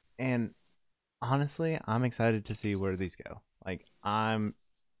 man. And honestly, I'm excited to see where these go. Like, I'm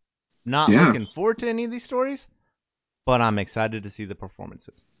not Yeah, looking forward to any of these stories, but I'm excited to see the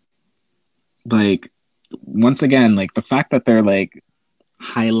performances. like once again, like the fact that they're like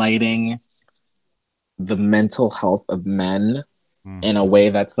highlighting the mental health of men in a Mm-hmm. way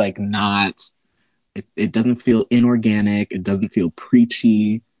that's like not it doesn't feel inorganic, it doesn't feel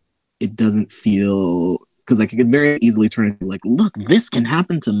preachy, it doesn't feel because like it could very easily turn into like, look, this can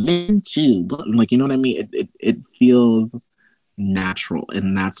happen to men too, but like you know what I mean, it feels natural,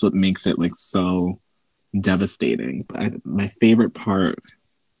 and that's what makes it like so devastating. But my favorite part,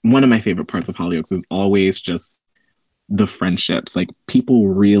 one of my favorite parts of Hollyoaks is always just the friendships. Like people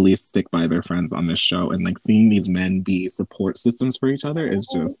really stick by their friends on this show, and like seeing these men be support systems for each other is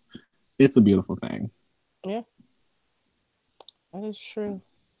just it's a beautiful thing. Yeah, that is true.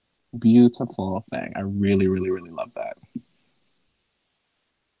 Beautiful thing. I really, really, really love that.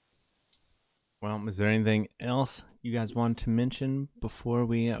 Well, is there anything else you guys want to mention before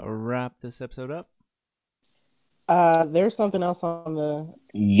we wrap this episode up? There's something else on the.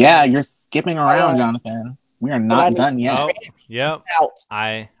 Yeah, you're skipping around, Jonathan. We are not done yet. Oh, yep.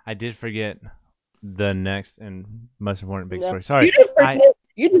 I did forget the next and most important big story. Sorry.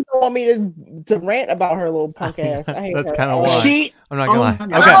 You just don't want me to rant about her little punk ass. I hate That's her. kind of why. I'm not gonna lie.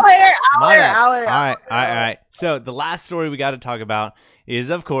 God. Okay. I'll All right. So the last story we got to talk about is,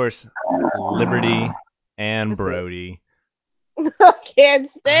 of course, Liberty and Brody. I can't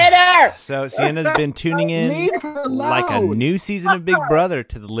stand her. So Sienna's been tuning in Leave her like a alone. new season of Big Brother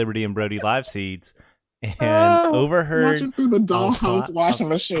to the Liberty and Brody live feeds, and overheard Watching through the a lot dollhouse washing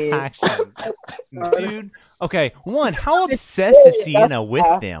of machine. action. Dude, okay, one, how obsessed is Sienna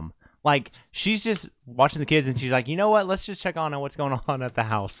with them? Like, she's just watching the kids and she's like, you know what? Let's just check on what's going on at the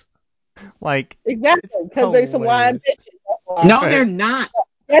house. Like, Exactly, because there's some lying bitches. No, they're not.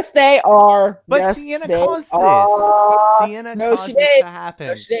 Yes, they are. But yes, Sienna they caused are. this. Sienna No, caused she this did. to happen.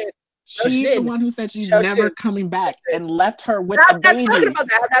 No, she did. She's the one who said she's No, never she- coming back and left her with I'm a not talking baby. about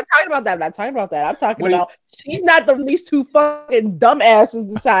that. I'm not talking about that. I'm not talking about that. I'm talking What do you- about she's not the least two fucking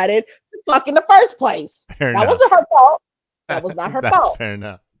dumbasses decided to fuck in the first place. Fair that enough. wasn't her fault. That was not her That's fault. fair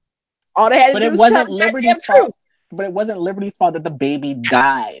enough. All they had to But do it was wasn't tell the Liberty's goddamn fault. truth. But it wasn't Liberty's fault that the baby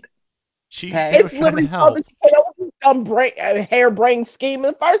died. They were It's trying to Liberty's help. fault that she came up with some harebrained scheme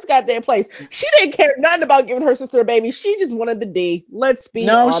in the first goddamn place. She didn't care nothing about giving her sister a baby. She just wanted the D. Let's be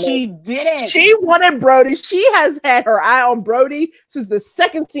honest. She didn't. She wanted Brody. She has had her eye on Brody since the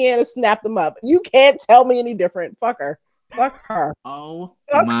second Sienna snapped him up. You can't tell me any different. Fuck her. Fuck her. Oh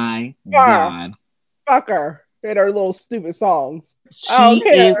Fuck my her. God. Fuck her. And her little stupid songs. She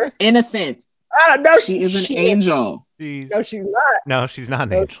is innocent. I don't know. She is an angel. No, she's not. No, she's not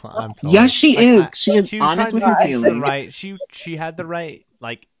an angel. I'm sorry. Yes, she is. She is honest with her feelings. Right. She had the right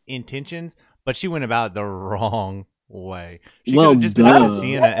intentions, but she went about it the wrong way. She could have just been with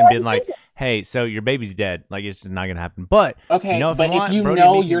Sienna and been like, "Hey, so your baby's dead. Like, it's just not gonna happen." But okay, if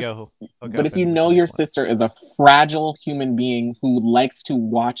you know your sister is a fragile human being who likes to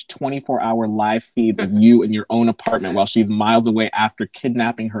watch 24-hour live feeds of you in your own apartment while she's miles away after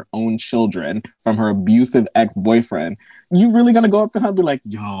kidnapping her own children from her abusive ex-boyfriend, you really gonna go up to her and be like,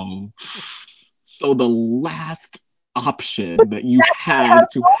 "Yo, so the last option that you had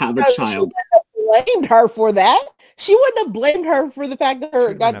to have a child." She wouldn't have blamed her for that. She wouldn't have blamed her for the fact that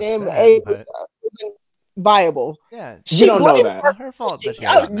her goddamn egg wasn't viable. Yeah, you don't know that. Not her fault that she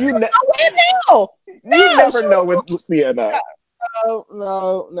got You never know with Sienna.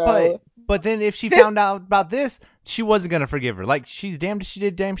 No. But then if she found out about this, she wasn't gonna forgive her. Like, she's damned if she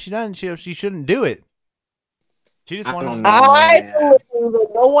did, damned if she done. She shouldn't do it. She just wanted. I believe that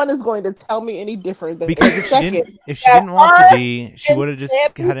no one is going to tell me any different. Because if she didn't want the D, she would have just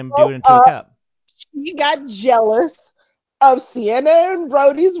had him do it into a cup. She got jealous of Sienna and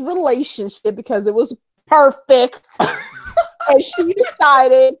Brody's relationship because it was perfect, and she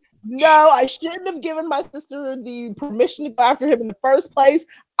decided, no, I shouldn't have given my sister the permission to go after him in the first place.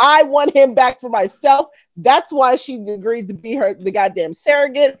 I want him back for myself. That's why she agreed to be the goddamn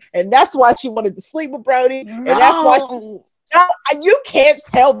surrogate, and that's why she wanted to sleep with Brody, and that's why. You can't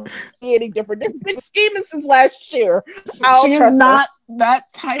tell me any different. This bitch scheming since last year. She is not that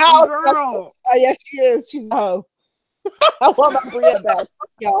type of girl. Oh, yes, she is. She's a hoe. I want my Bria back,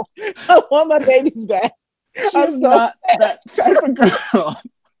 y'all. I want my babies back. She's not that type of girl.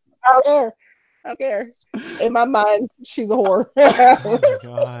 I don't care. In my mind, she's a whore. Oh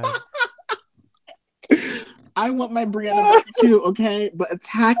my God. I want my Brianna back too, okay? But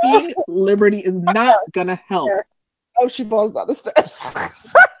attacking Liberty is not gonna help. Oh, she falls down the steps.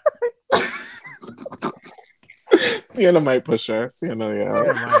 Sienna might push her. Sienna,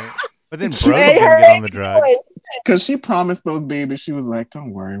 yeah. Might. But then Brody's gonna get on the drug. Because she promised those babies, she was like,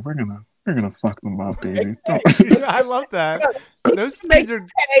 "Don't worry, we're gonna fuck them up, babies." I love that. Those kids are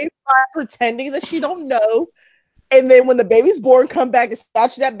pretending that she don't know, and then when the baby's born, come back and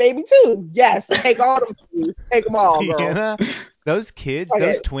snatch that baby too. Yes, take all them, please. Take them all, Sienna, girl. Those kids,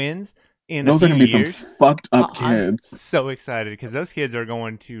 those twins. Those are gonna be some fucked up kids. I'm so excited because those kids are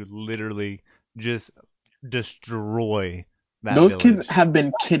going to literally just destroy that Those village. kids have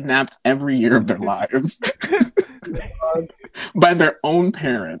been kidnapped every year of their lives by their own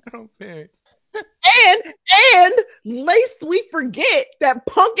parents. And lest we forget that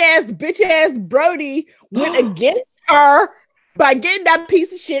punk ass bitch ass Brody went against her by getting that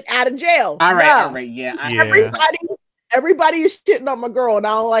piece of shit out of jail. All right, yeah. Everybody is shitting on my girl, and I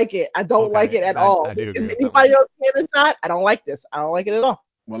don't like it. I don't like it at all. I do agree. Is anybody else on the side? I don't like this. I don't like it at all.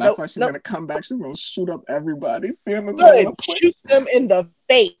 Well, that's Nope, why she's nope. gonna come back. She's gonna shoot up everybody. Sienna's all in a Good. place. Shoot them in the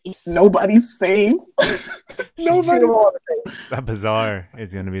face. Nobody's safe. Shoot them Nobody's. all in the face. That bazaar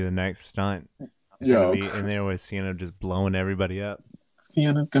is gonna be the next stunt. It's gonna Yo, be in there with Sienna just blowing everybody up.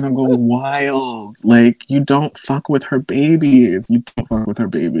 Sienna's gonna go wild. Like, you don't fuck with her babies. You don't fuck with her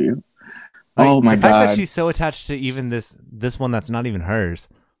babies. Like, Oh my the fact that god. she's so attached to even this one that's not even hers.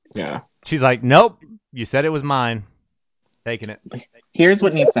 Yeah. She's like, nope, you said it was mine. Taking it. Here's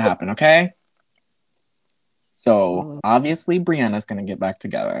what needs to happen, okay? So obviously Brianna's gonna get back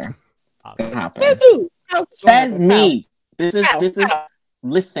together. It's gonna happen. Says who? Says me. This is How?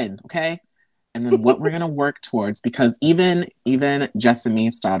 listen, okay? And then what we're gonna work towards, because even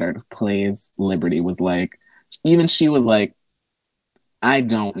Jessamy Stoddard, who plays Liberty, was like, even she was like, I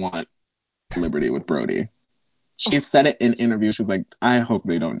don't want Liberty with Brody. She said it in interviews. She was like, I hope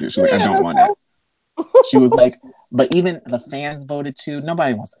they don't do it. She's like, I don't want it. She was like, but even the fans voted too.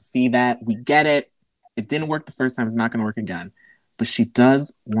 Nobody wants to see that. We get it. It didn't work the first time. It's not going to work again. But she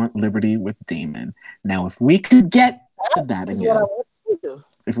does want Liberty with Damon. Now, if we could get to that again,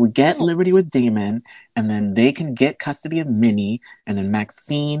 if we get Liberty with Damon, and then they can get custody of Minnie, and then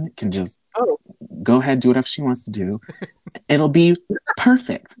Maxine can just go ahead, do whatever she wants to do, it'll be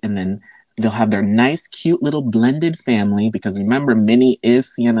perfect. And then they'll have their nice, cute little blended family, because remember, Minnie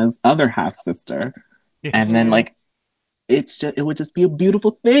is Sienna's other half sister. And then, like, it would just be a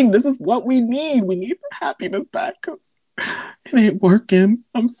beautiful thing. This is what we need. We need the happiness back, because it ain't working.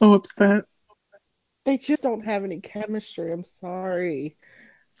 I'm so upset. They just don't have any chemistry. I'm sorry.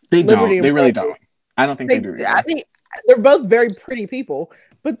 They Liberty don't. They and really Brody. don't. I don't think they do either. I mean, they're both very pretty people,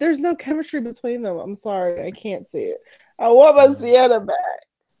 but there's no chemistry between them. I'm sorry. I can't see it. I want my Sienna back.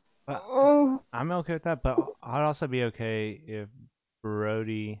 I'm okay with that, but I'd also be okay if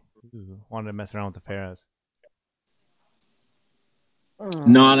Brody wanted to mess around with the Pharaohs.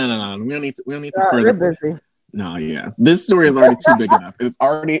 No. We don't need to further. They're busy. No, yeah. This story is already too big enough. It's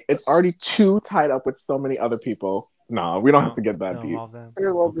already too tied up with so many other people. No, we don't have to get that deep. They're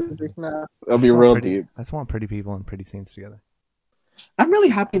a little busy. No. It'll be real deep. I just want pretty people and pretty scenes together. I'm really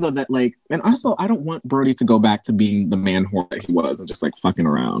happy though that, like, and also I don't want Brody to go back to being the man whore that he was and just like fucking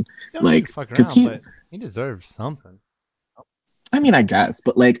around. Like, because but he deserves something. I mean, I guess,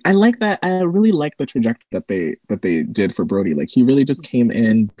 but like, I like that. I really like the trajectory that they did for Brody. Like, he really just came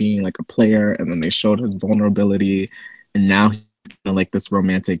in being like a player, and then they showed his vulnerability, and now he's like this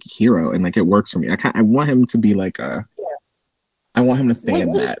romantic hero, and like it works for me. I want him to be like a. I want him to stay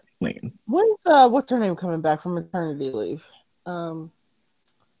in that lane. When's what's her name coming back from maternity leave? Cleo.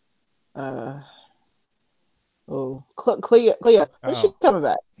 When's she coming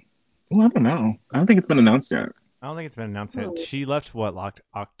back? Well, I don't know. I don't think it's been announced yet. I don't think it's been announced yet. She left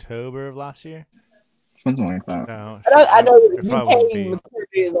October of last year? Something like that. No, I know that UK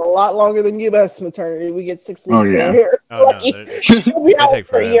maternity is a lot longer than US maternity. We get 6 weeks here. Oh, Lucky. no, We'll be out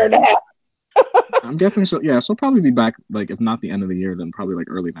for a year and a half. I'm guessing she'll probably be back, like, if not the end of the year, then probably like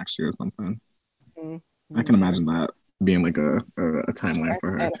early next year or something. I can imagine that being like a timeline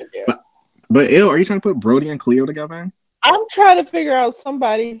for her. But ew, are you trying to put Brody and Cleo together? I'm trying to figure out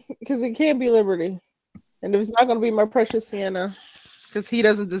somebody, because it can't be Liberty. And if it's not going to be my precious Sienna, because he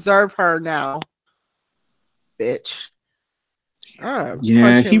doesn't deserve her now. Bitch.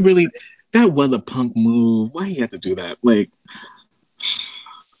 Yeah, he really, that was a punk move. Why he had to do that? Like,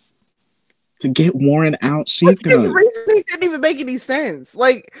 to get Warren out, she's gonna. His reasoning didn't even make any sense.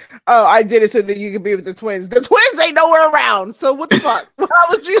 Like, oh, I did it so that you could be with the twins. The twins ain't nowhere around. So what the fuck?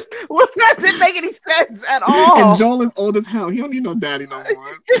 That didn't make any sense at all. And Joel is old as hell. He don't need no daddy no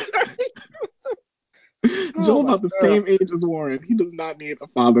more. Joel about the same age as Warren. He does not need a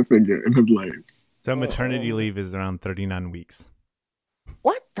father figure in his life. So maternity leave is around 39 weeks.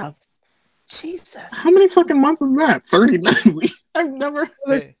 What the? Jesus. How many fucking months is that? 39 weeks? I've never.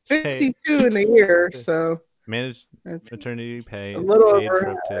 There's 52 in a year, so. Managed maternity pay. A little paid for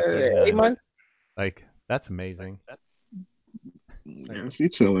over up to 39. 8 months. Like, that's amazing. Yeah,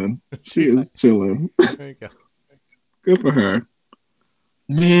 she's chilling. She is chilling. There you go. Good for her.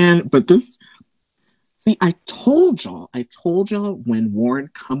 Man, but this. See, I told y'all when Warren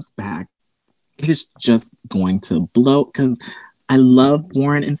comes back, it's just going to blow. Because I love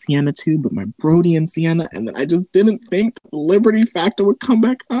Warren and Sienna too, but my Brody and Sienna, and then I just didn't think the Liberty factor would come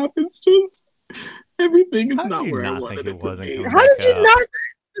back up. It's just, everything is not where I wanted it to be. How did you not?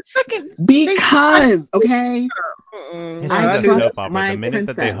 The second. Because, okay. I trust my the minute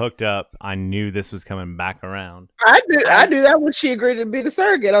that they hooked up, I knew this was coming back around. I knew that when she agreed to be the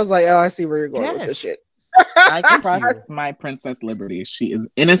surrogate. I was like, oh, I see where you're going with this shit. I trust my Princess Liberty. She is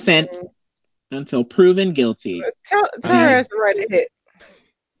innocent until proven guilty. Tell her has the right to hit.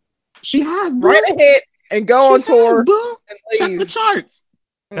 She has, boo. Write a hit and go on tour boo. and Check the leave. charts.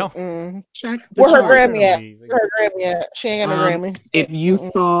 Mm-mm. Check the Where her charts. Grammy at? Where her Grammy at? She ain't got no Grammy. If you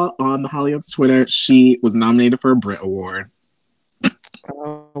saw on the Hollyoaks Twitter, she was nominated for a Brit Award.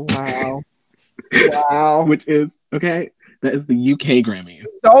 Oh, wow. Wow. Which is, okay, that is the UK Grammy.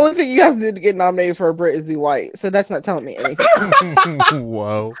 The only thing you have to do to get nominated for a Brit is be white. So that's not telling me anything.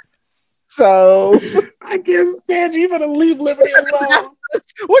 Whoa. So I can't stand you. You better leave Liberty alone.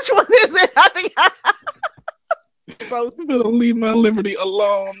 which one is it? I think both. You better leave my Liberty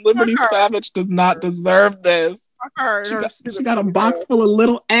alone. Liberty Savage does not deserve this. She got a box full of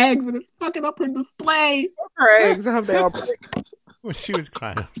little eggs and it's fucking up her display. Her eggs. I hope they all break. When she was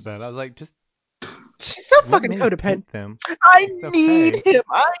crying after that, I was like, just She's so let fucking me codependent. paint them. I It's need okay. him.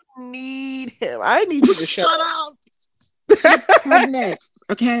 I need him. I need you to shut up. She's pregnant.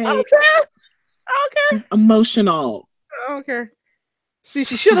 Okay. I don't care. I don't care. She's emotional. I don't care. See,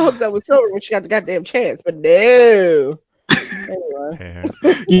 she should have hooked up with Silver when she got the goddamn chance, but no. Anyway.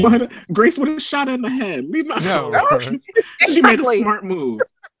 You know, Grace would have shot her in the head. Leave my No. She made a smart move.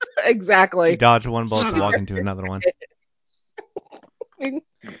 Exactly. She dodged one bullet to walk into another one.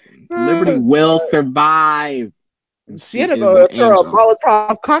 Liberty will survive. Sienna gonna throw a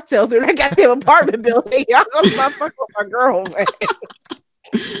Molotov cocktail through that goddamn apartment building. Y'all gonna stop fucking with my girl, man.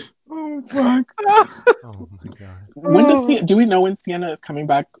 Oh fuck. Oh my god. When do we know when Sienna is coming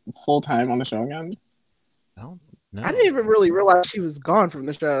back full time on the show again? I don't know. I didn't even really realize she was gone from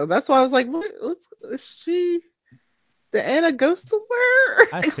the show. That's why I was like, what's is she? Did Anna go somewhere?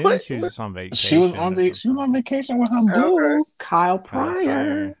 I assume she was just on vacation. She was on vacation with her boo, Kyle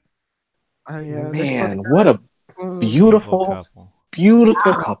Pryor. Oh yeah, man, what a beautiful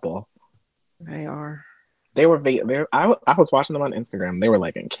couple. They are. They were. I was watching them on Instagram. They were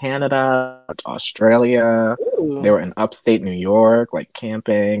like in Canada, Australia. Ooh. They were in upstate New York, like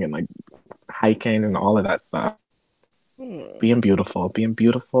camping and like hiking and all of that stuff. Being beautiful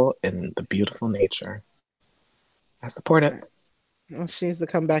in the beautiful nature. I support it. Well, she needs to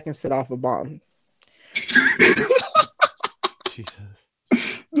come back and sit off a bomb. Jesus.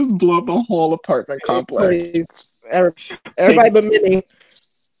 Just blow up the whole apartment complex. Please. Everybody but Minnie.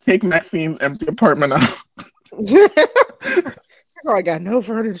 Take Maxine's empty apartment out. I got no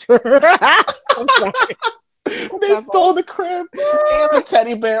furniture. I'm sorry. They stole the crib and the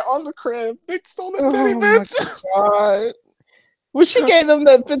teddy bear on the crib. They stole the teddy bear. Oh my god. When she gave them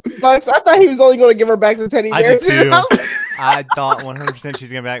the $50, I thought he was only going to give her back the teddy bear. I did too. I thought 100% she's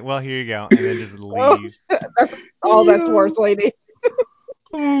going to be like, well, here you go. And then just leave. That's all that's worth, lady.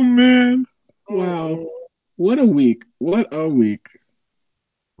 Oh, man. Wow. What a week.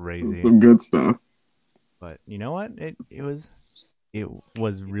 Crazy. Some good stuff. But you know what? It was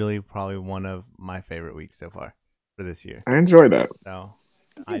really probably one of my favorite weeks so far for this year. I enjoyed it. So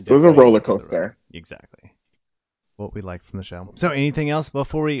it was a roller coaster. Exactly. What we liked from the show. So anything else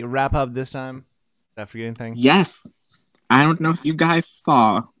before we wrap up this time? Did I forget anything? Yes. I don't know if you guys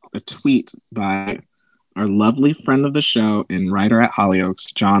saw a tweet by our lovely friend of the show and writer at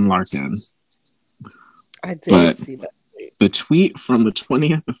Hollyoaks, John Larkin. I did see that tweet. The tweet from the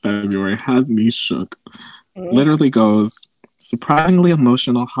 20th of February has me shook. Literally goes, surprisingly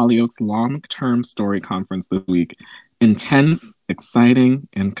emotional Hollyoaks long-term story conference this week. Intense, exciting,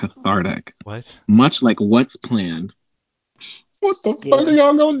 and cathartic. What? Much like what's planned. What the fuck are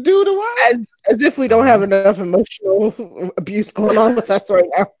y'all gonna do to us? As if we don't have enough emotional abuse going on with us right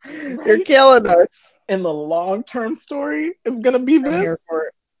now. You're killing us. And the long-term story is gonna be this? I'm here for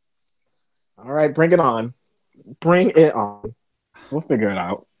it. All right, bring it on. Bring it on. We'll figure it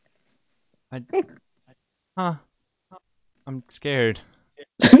out. I'm scared.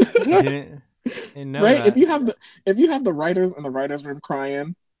 Didn't know right? that. If you have the writers in the writers' room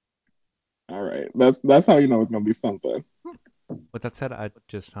crying, all right, that's how you know it's gonna be something. With that said, I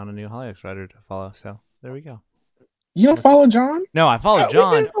just found a new Hollyoaks writer to follow, so there we go. You don't follow John? No, I follow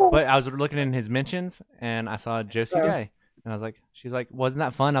John, but I was looking in his mentions and I saw Josie Day, and I was like, she's like, wasn't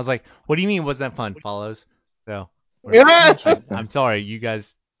that fun? I was like, what do you mean wasn't that fun? Follows. So I'm sorry, you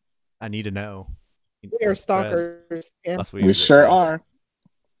guys. I need to know. We are stalkers. Yeah. We sure are.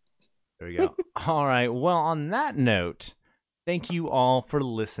 There we go. All right. Well, on that note, thank you all for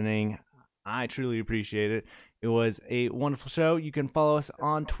listening. I truly appreciate it. It was a wonderful show. You can follow us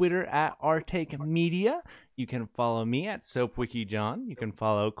on Twitter at OurTakeMedia. You can follow me at SoapWikiJohn. You can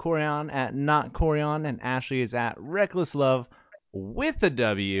follow Corion at NotCorion, and Ashley is at RecklessLove with a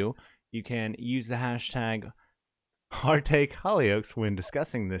W. You can use the hashtag OurTakeHollyoaks when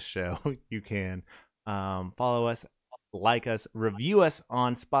discussing this show. You can follow us, like us, review us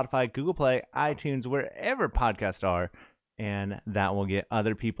on Spotify, Google Play, iTunes, wherever podcasts are. and that will get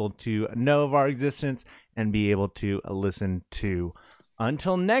other people to know of our existence and be able to listen to.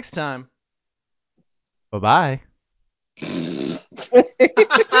 Until next time, bye-bye. He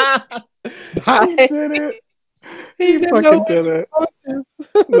did it. He didn't know fucking did it.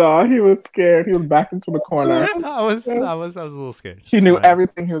 No, he was scared. He was backed into the corner. I was a little scared. He knew All right.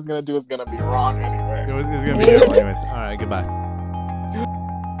 everything he was gonna do was gonna be wrong anyway. It was gonna be terrible anyways. All right, goodbye.